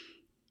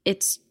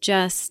 it's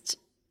just,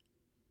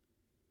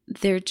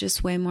 they're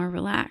just way more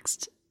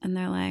relaxed. And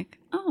they're like,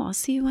 oh, I'll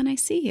see you when I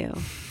see you.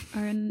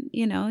 Or,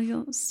 you know,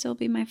 you'll still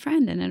be my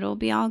friend and it'll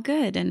be all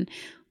good. And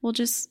we'll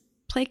just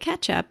play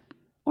catch up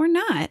or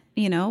not.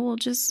 You know, we'll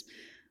just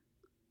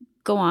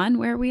go on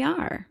where we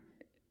are,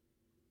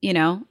 you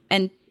know,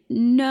 and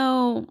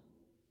no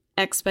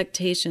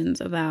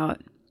expectations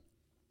about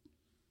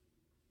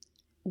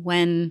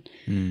when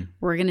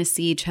we're going to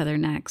see each other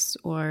next,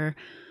 or,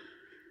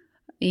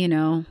 you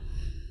know,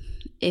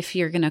 if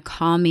you're going to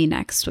call me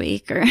next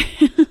week, or,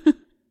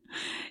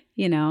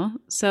 you know,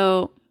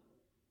 so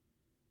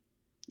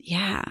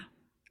yeah,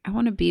 I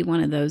want to be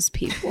one of those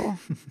people.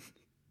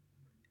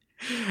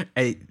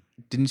 Hey,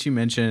 didn't you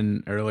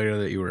mention earlier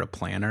that you were a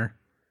planner?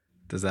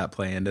 Does that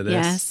play into this?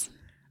 Yes.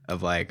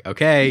 Of like,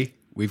 okay,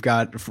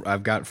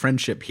 I've got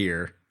friendship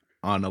here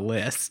on a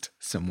list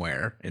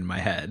somewhere in my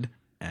head,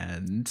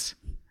 and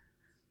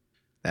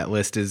that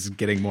list is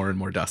getting more and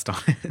more dust on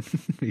it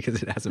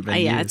because it hasn't been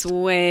used. It's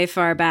way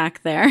far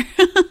back there.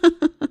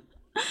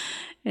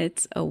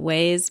 It's a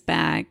ways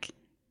back.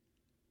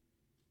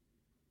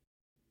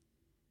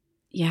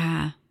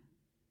 Yeah.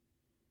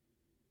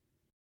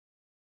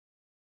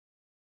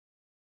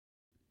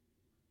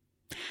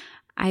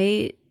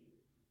 I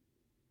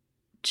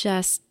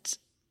just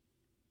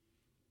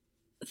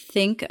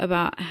think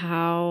about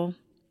how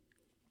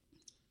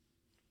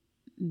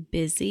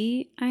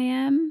busy I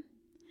am.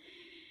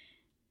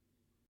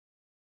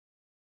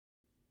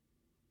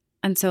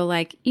 And so,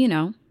 like, you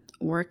know,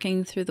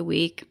 working through the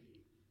week,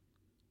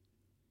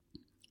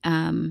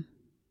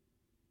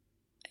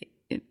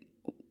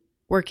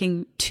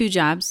 working 2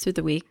 jobs through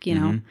the week, you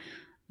know,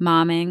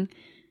 momming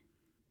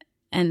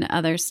and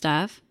other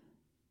stuff.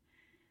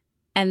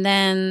 And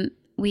then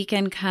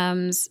weekend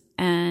comes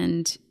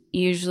and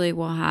usually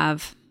we'll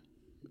have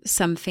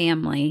some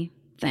family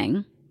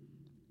thing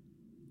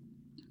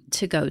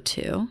to go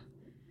to.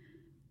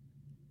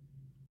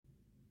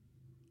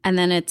 And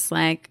then it's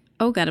like,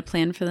 oh, got a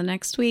plan for the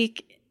next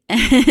week.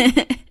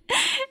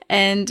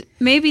 And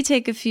maybe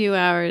take a few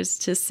hours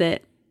to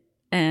sit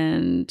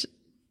and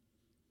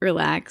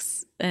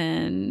relax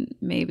and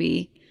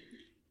maybe,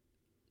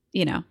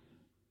 you know,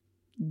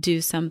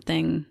 do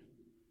something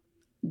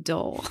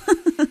dull.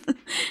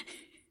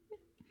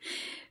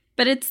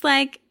 But it's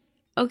like,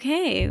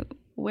 okay,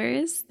 where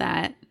is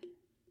that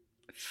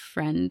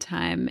friend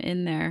time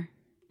in there?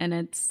 And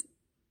it's,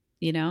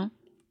 you know,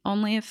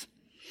 only if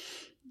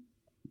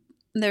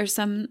there's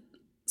some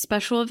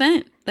special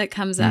event that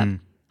comes up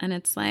and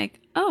it's like,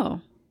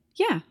 oh,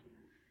 yeah.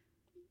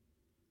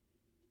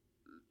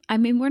 I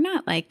mean, we're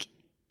not like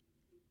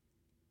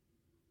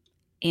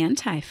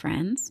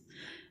anti-friends,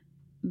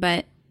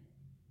 but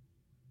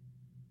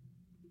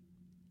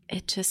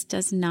it just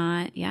does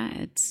not,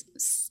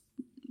 it's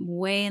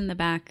way in the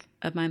back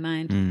of my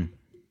mind.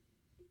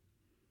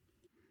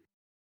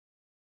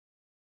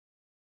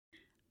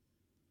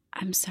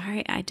 I'm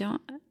sorry, I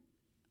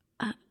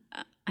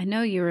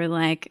know you were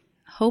like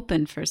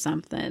hoping for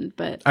something,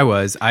 but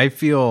I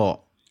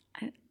feel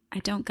I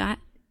don't got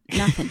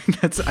nothing.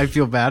 I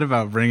feel bad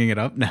about bringing it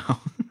up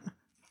now.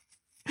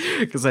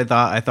 Because I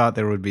thought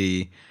there would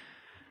be,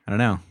 I don't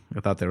know, I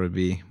thought there would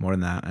be more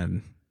than that,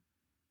 and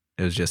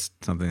it was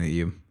just something that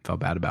you felt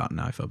bad about, and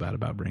now I feel bad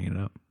about bringing it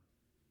up.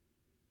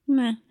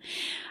 Meh.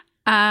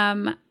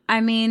 I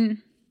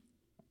mean,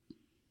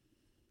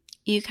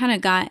 you kind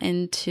of got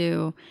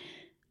into,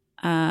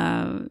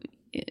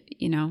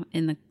 you know,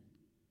 in the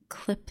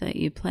clip that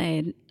you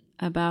played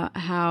about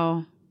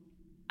how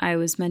I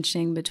was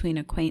mentioning between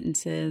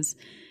acquaintances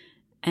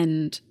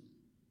and,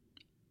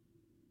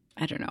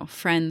 I don't know,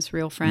 friends,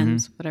 real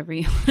friends, whatever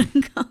you want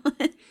to call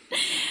it.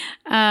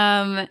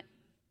 And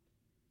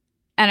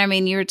I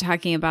mean, you were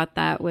talking about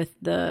that with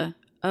the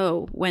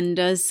oh, when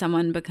does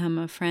someone become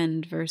a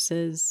friend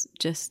versus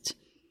just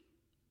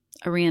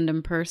a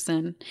random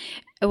person?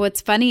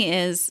 What's funny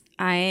is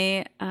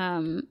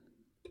so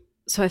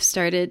I've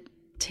started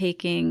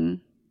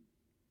taking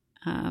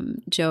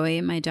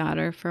Joey, my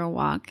daughter, for a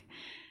walk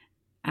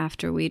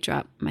after we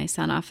drop my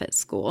son off at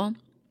school.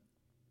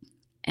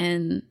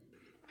 And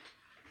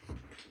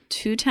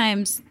 2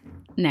 times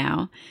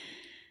now,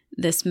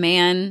 this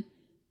man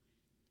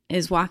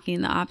is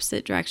walking the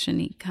opposite direction.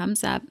 He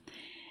comes up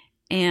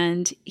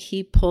and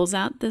he pulls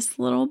out this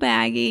little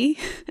baggie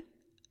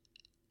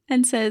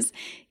and says,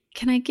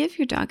 "Can I give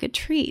your dog a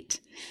treat?"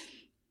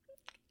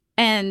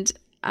 And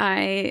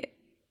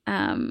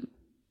I'm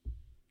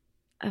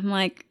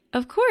like,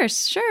 "Of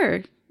course,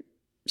 sure.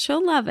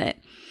 She'll love it."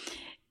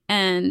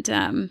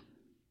 And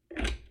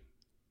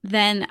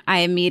then I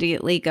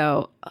immediately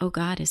go, "Oh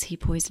God, is he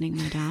poisoning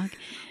my dog?"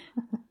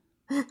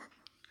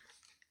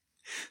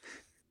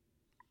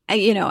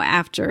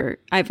 After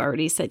I've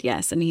already said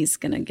yes, and he's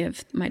going to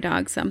give my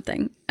dog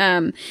something.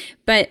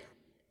 But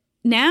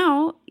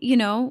now,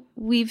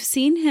 we've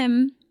seen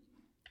him,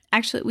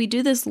 actually, we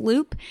do this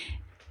loop,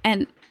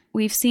 and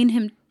we've seen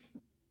him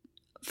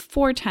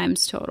 4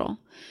 times total.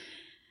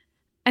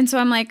 And so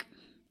I'm like,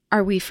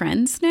 are we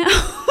friends now?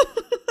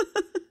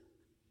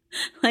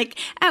 Like,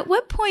 at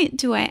what point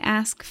do I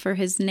ask for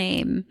his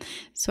name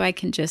so I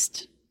can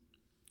just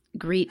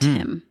greet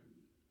him?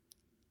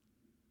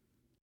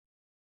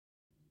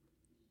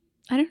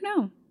 I don't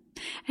know.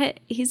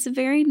 He's a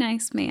very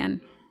nice man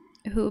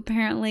who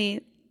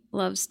apparently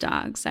loves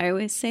dogs. I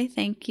always say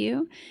thank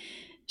you.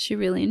 She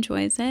really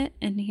enjoys it.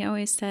 And he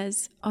always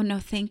says, "Oh, no,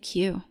 thank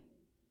you.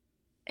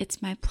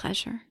 It's my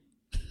pleasure."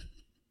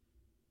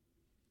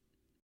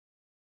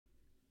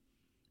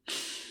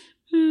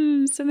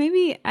 So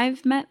maybe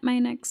I've met my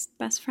next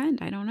best friend.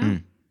 I don't know.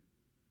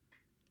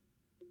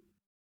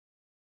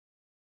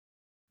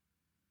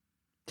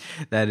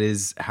 That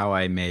is how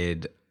I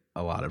made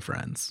a lot of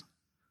friends.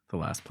 The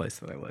last place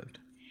that I lived.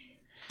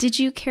 Did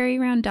you carry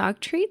around dog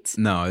treats?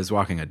 No, I was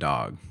walking a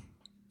dog.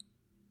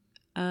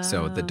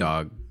 So the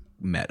dog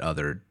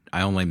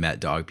I only met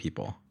dog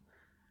people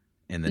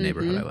in the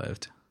neighborhood I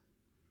lived.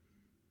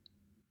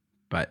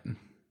 But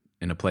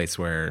in a place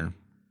where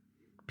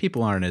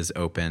people aren't as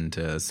open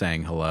to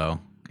saying hello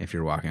if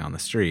you're walking on the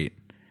street,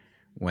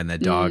 when the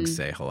dogs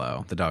say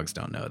hello, the dogs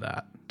don't know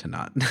that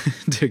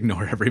to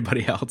ignore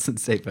everybody else and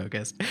stay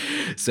focused.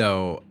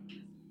 So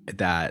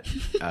that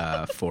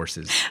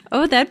forces.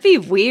 Oh, that'd be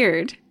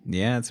weird.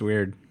 Yeah, it's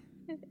weird.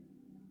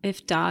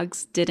 If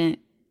dogs didn't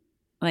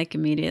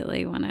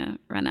immediately want to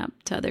run up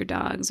to other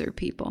dogs or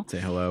people. Say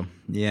hello.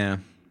 Yeah.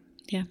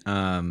 Yeah.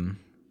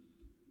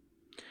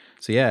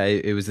 So yeah,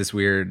 it was this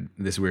weird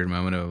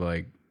moment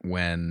of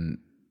when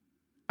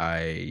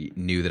I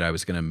knew that I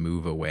was going to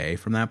move away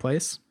from that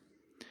place.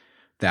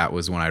 That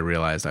was when I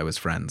realized I was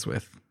friends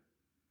with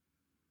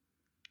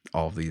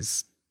all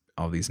these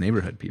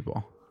neighborhood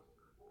people.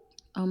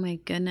 Oh my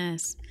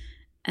goodness.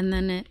 And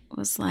then it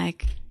was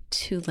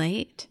too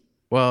late.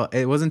 Well,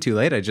 it wasn't too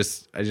late. I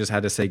just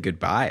had to say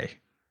goodbye.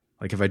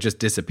 If I just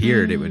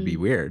disappeared, it would be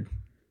weird.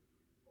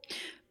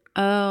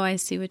 Oh, I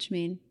see what you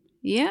mean.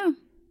 Yeah.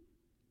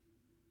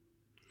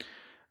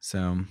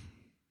 So,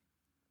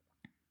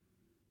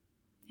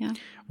 yeah.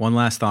 One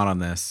last thought on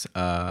this.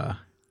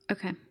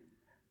 Okay.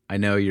 I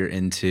know you're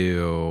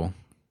into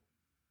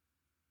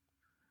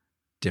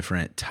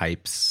different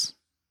types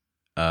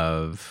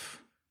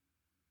of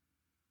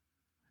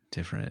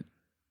different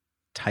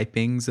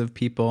typings of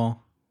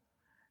people,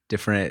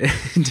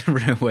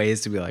 different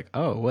ways to be like,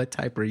 oh, what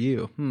type are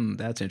you?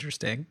 That's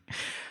interesting.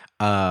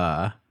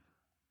 You're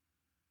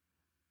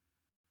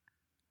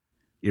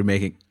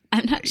making.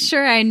 I'm not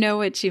sure I know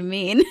what you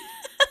mean.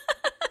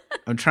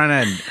 I'm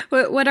trying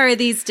to. What are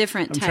these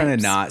different types? I'm trying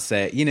to not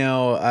say,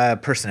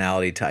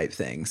 personality type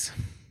things.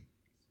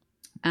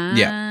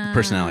 Yeah,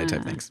 personality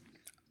type things.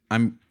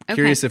 I'm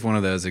curious if one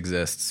of those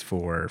exists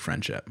for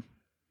friendship,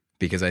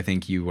 because I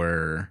think you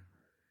were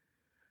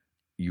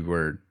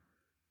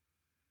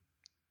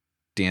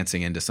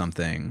dancing into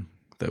something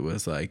that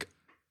was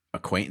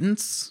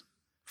acquaintance,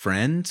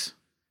 friend,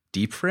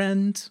 deep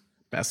friend,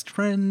 best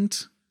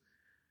friend.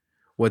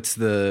 What's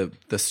the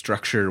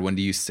structure? When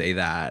do you say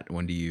that?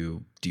 When do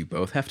you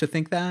both have to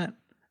think that,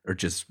 or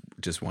just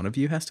one of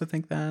you has to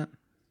think that?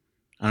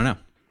 I don't know.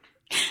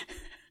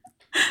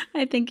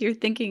 I think you're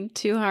thinking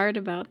too hard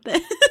about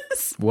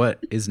this.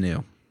 What is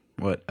new?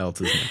 What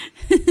else is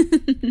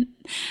new?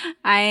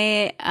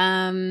 I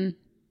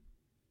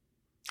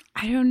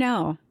don't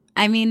know.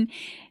 I mean,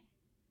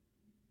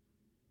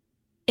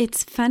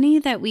 it's funny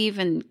that we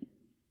even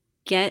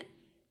get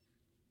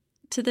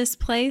to this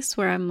place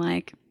where I'm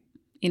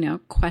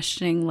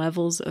questioning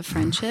levels of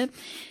friendship,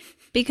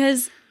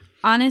 because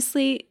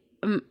honestly,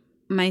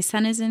 my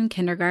son is in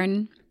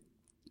kindergarten.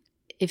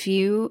 If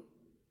you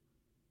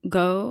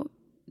go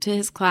to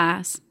his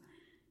class,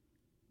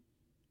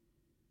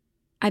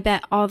 I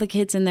bet all the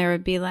kids in there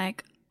would be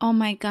like, oh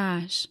my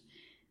gosh,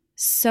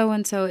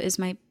 so-and-so is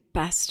my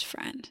best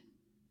friend.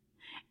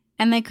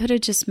 And they could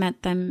have just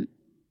met them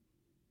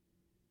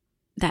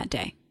that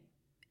day,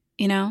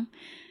 you know?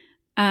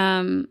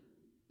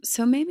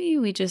 So maybe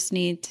we just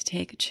need to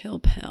take a chill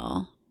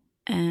pill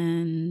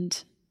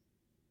and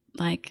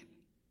like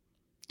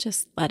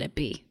just let it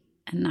be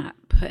and not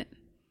put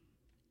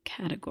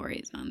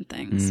categories on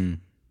things.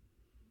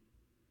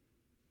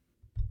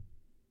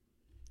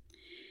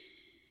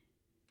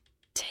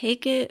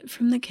 Take it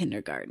from the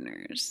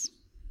kindergartners.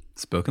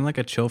 Spoken like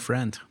a chill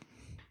friend.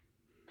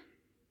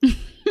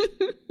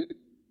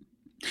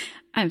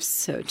 I'm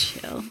so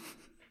chill.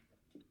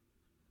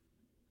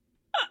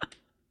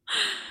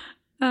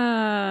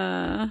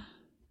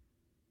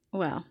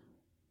 Well.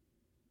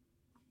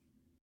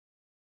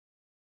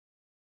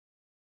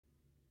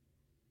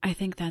 I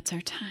think that's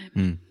our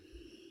time.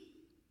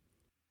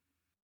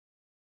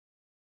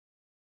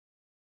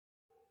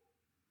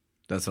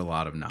 That's a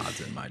lot of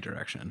nods in my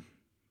direction.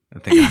 I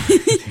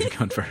think I'm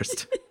going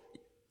first.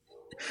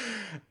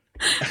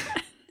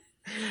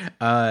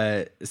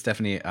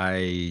 Stephanie,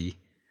 I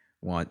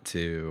want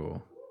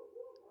to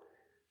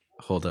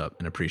hold up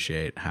and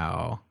appreciate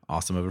how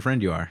awesome of a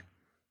friend you are.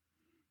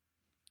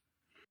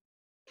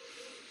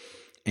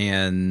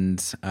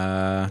 And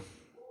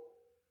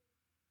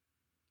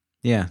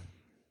yeah.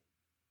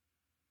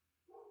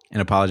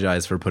 And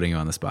apologize for putting you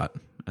on the spot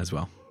as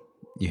well.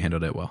 You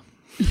handled it well.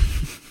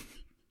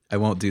 I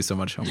won't do so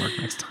much homework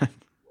next time.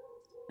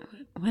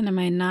 When am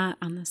I not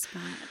on the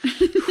spot?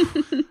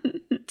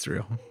 It's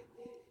real.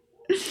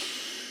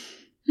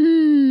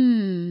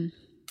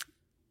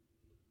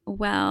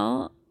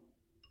 Well,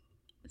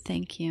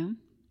 thank you.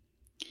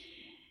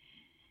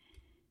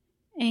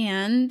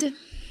 And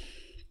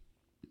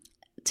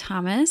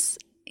Thomas,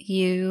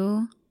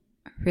 you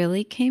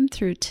really came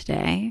through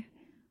today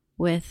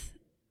with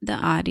the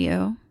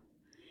audio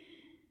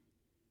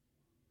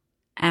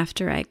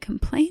after I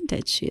complained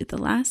at you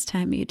the last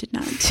time you did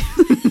not do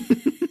it.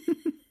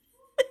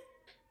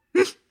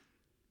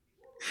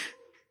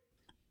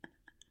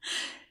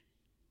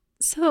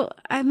 So,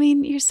 I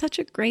mean, you're such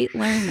a great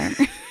learner.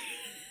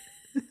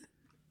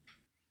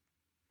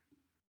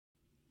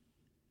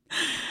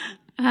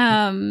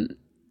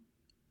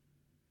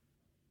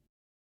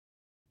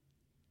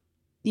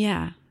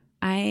 Yeah,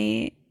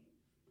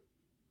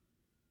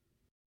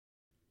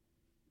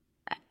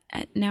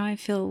 now I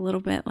feel a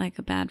little bit like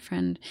a bad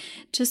friend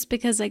just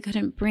because I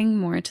couldn't bring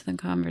more to the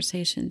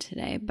conversation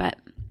today. But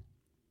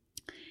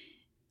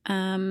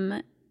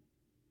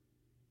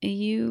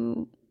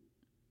you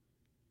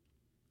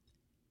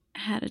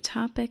had a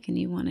topic and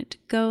you wanted to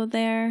go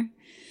there,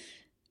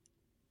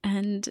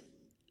 and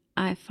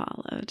I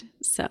followed.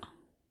 So,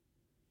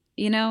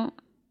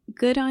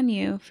 good on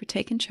you for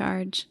taking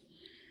charge,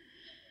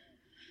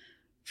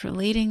 for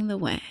leading the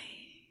way.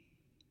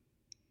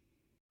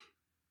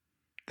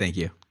 Thank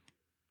you.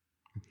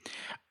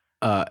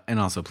 And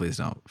also, please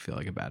don't feel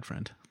like a bad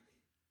friend.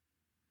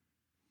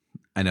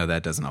 I know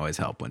that doesn't always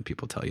help when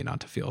people tell you not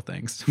to feel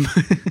things.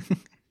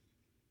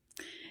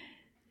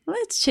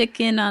 Let's check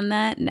in on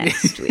that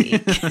next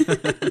week.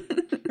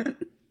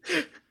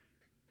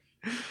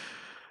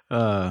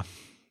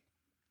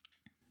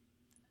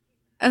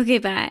 Okay,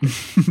 bye.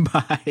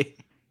 Bye.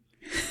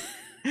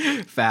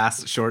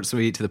 Fast, short,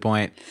 sweet, to the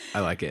point. I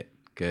like it.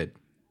 Good.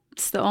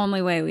 It's the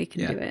only way we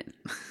can do it.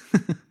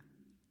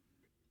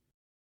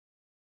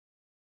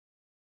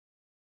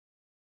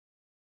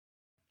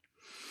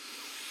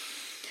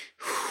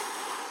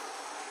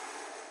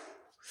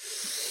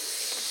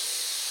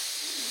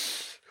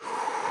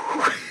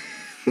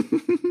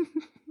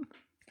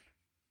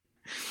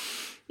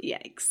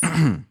 Yikes.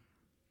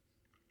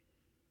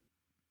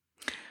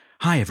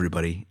 Hi,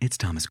 everybody. It's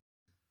Thomas.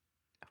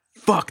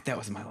 Fuck, that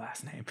was my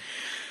last name.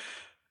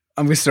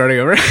 I'm going to start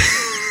over.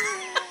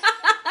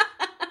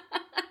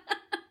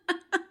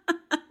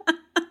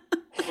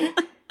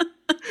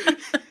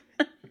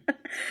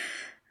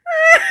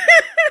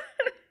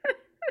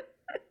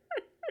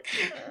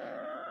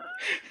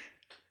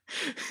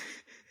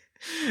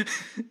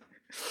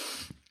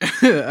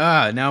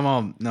 Now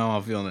I'm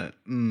all feeling it.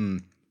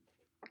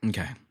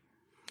 Okay.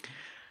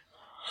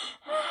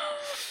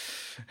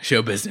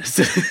 Show business.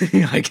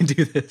 I can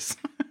do this.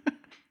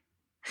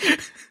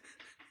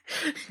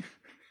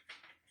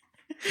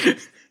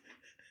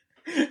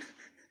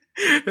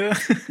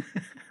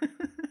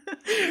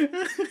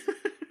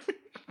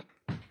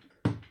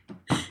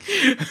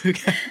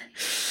 Okay.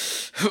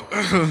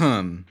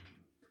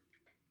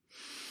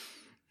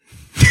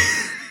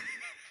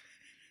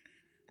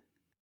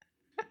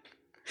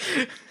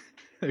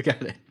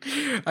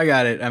 I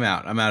got it. I'm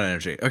out of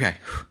energy. Okay.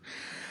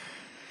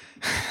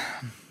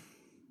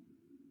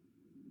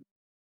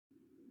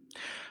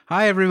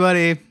 Hi,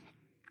 everybody.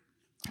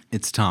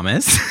 It's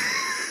Thomas.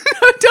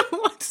 I don't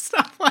want to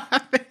stop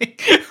laughing.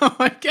 Oh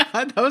my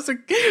God.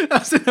 That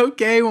was an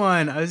okay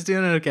one. I was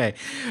doing it okay.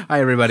 Hi,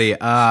 everybody.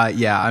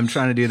 Yeah, I'm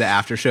trying to do the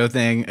after show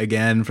thing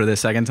again for the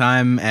second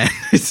time, and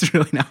it's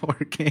really not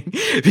working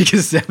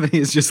because Stephanie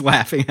is just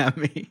laughing at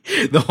me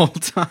the whole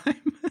time.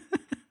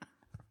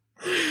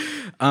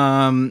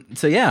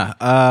 So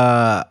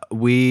yeah,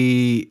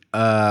 we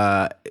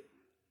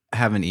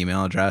have an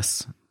email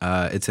address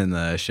It's in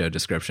the show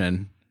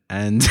description,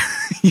 and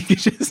you can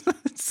just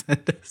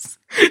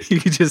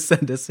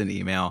send us an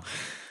email,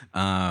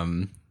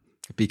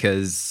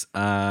 because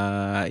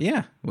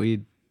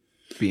we'd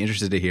be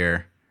interested to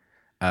hear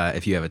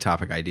if you have a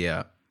topic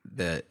idea,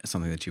 that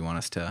something that you want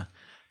us to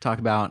talk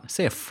about.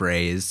 Say a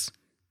phrase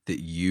that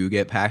you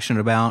get passionate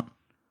about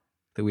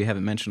that we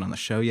haven't mentioned on the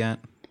show yet,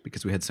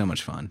 because we had so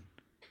much fun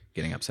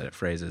getting upset at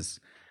phrases.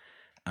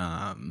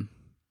 So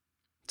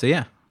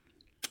yeah.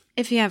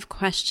 If you have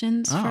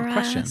questions for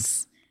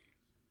us,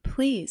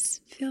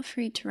 please feel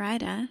free to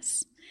write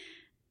us.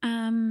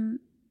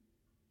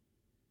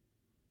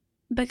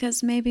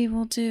 Because maybe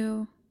we'll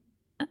do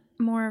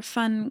more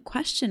fun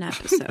question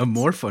episodes.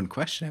 More fun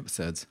question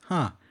episodes.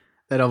 Huh.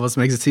 That almost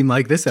makes it seem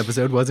like this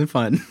episode wasn't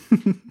fun.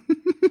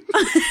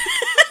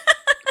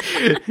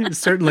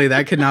 Certainly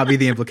that could not be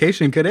the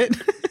implication, could it?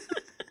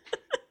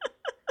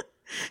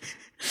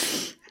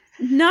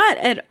 Not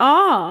at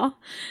all.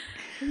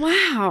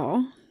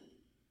 Wow.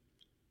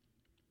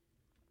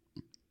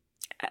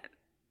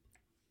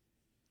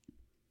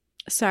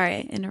 Sorry, I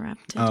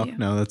interrupted you. Oh,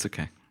 no, that's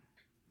okay.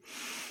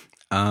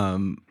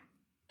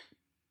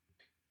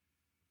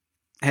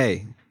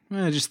 Hey,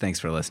 just thanks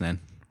for listening.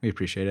 We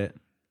appreciate it.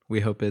 We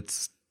hope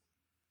it's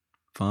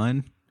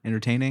fun,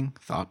 entertaining,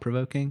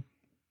 thought-provoking,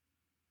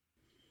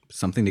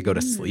 something to go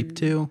to sleep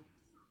to.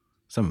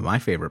 Some of my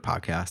favorite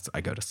podcasts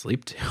I go to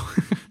sleep to.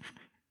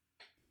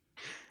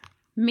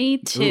 Me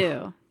too.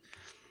 Ooh.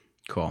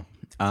 Cool.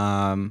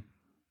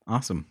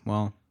 Awesome.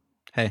 Well,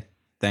 hey,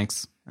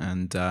 thanks,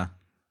 and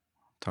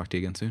talk to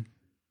you again soon.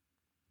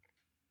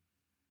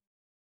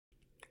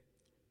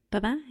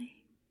 Bye-bye.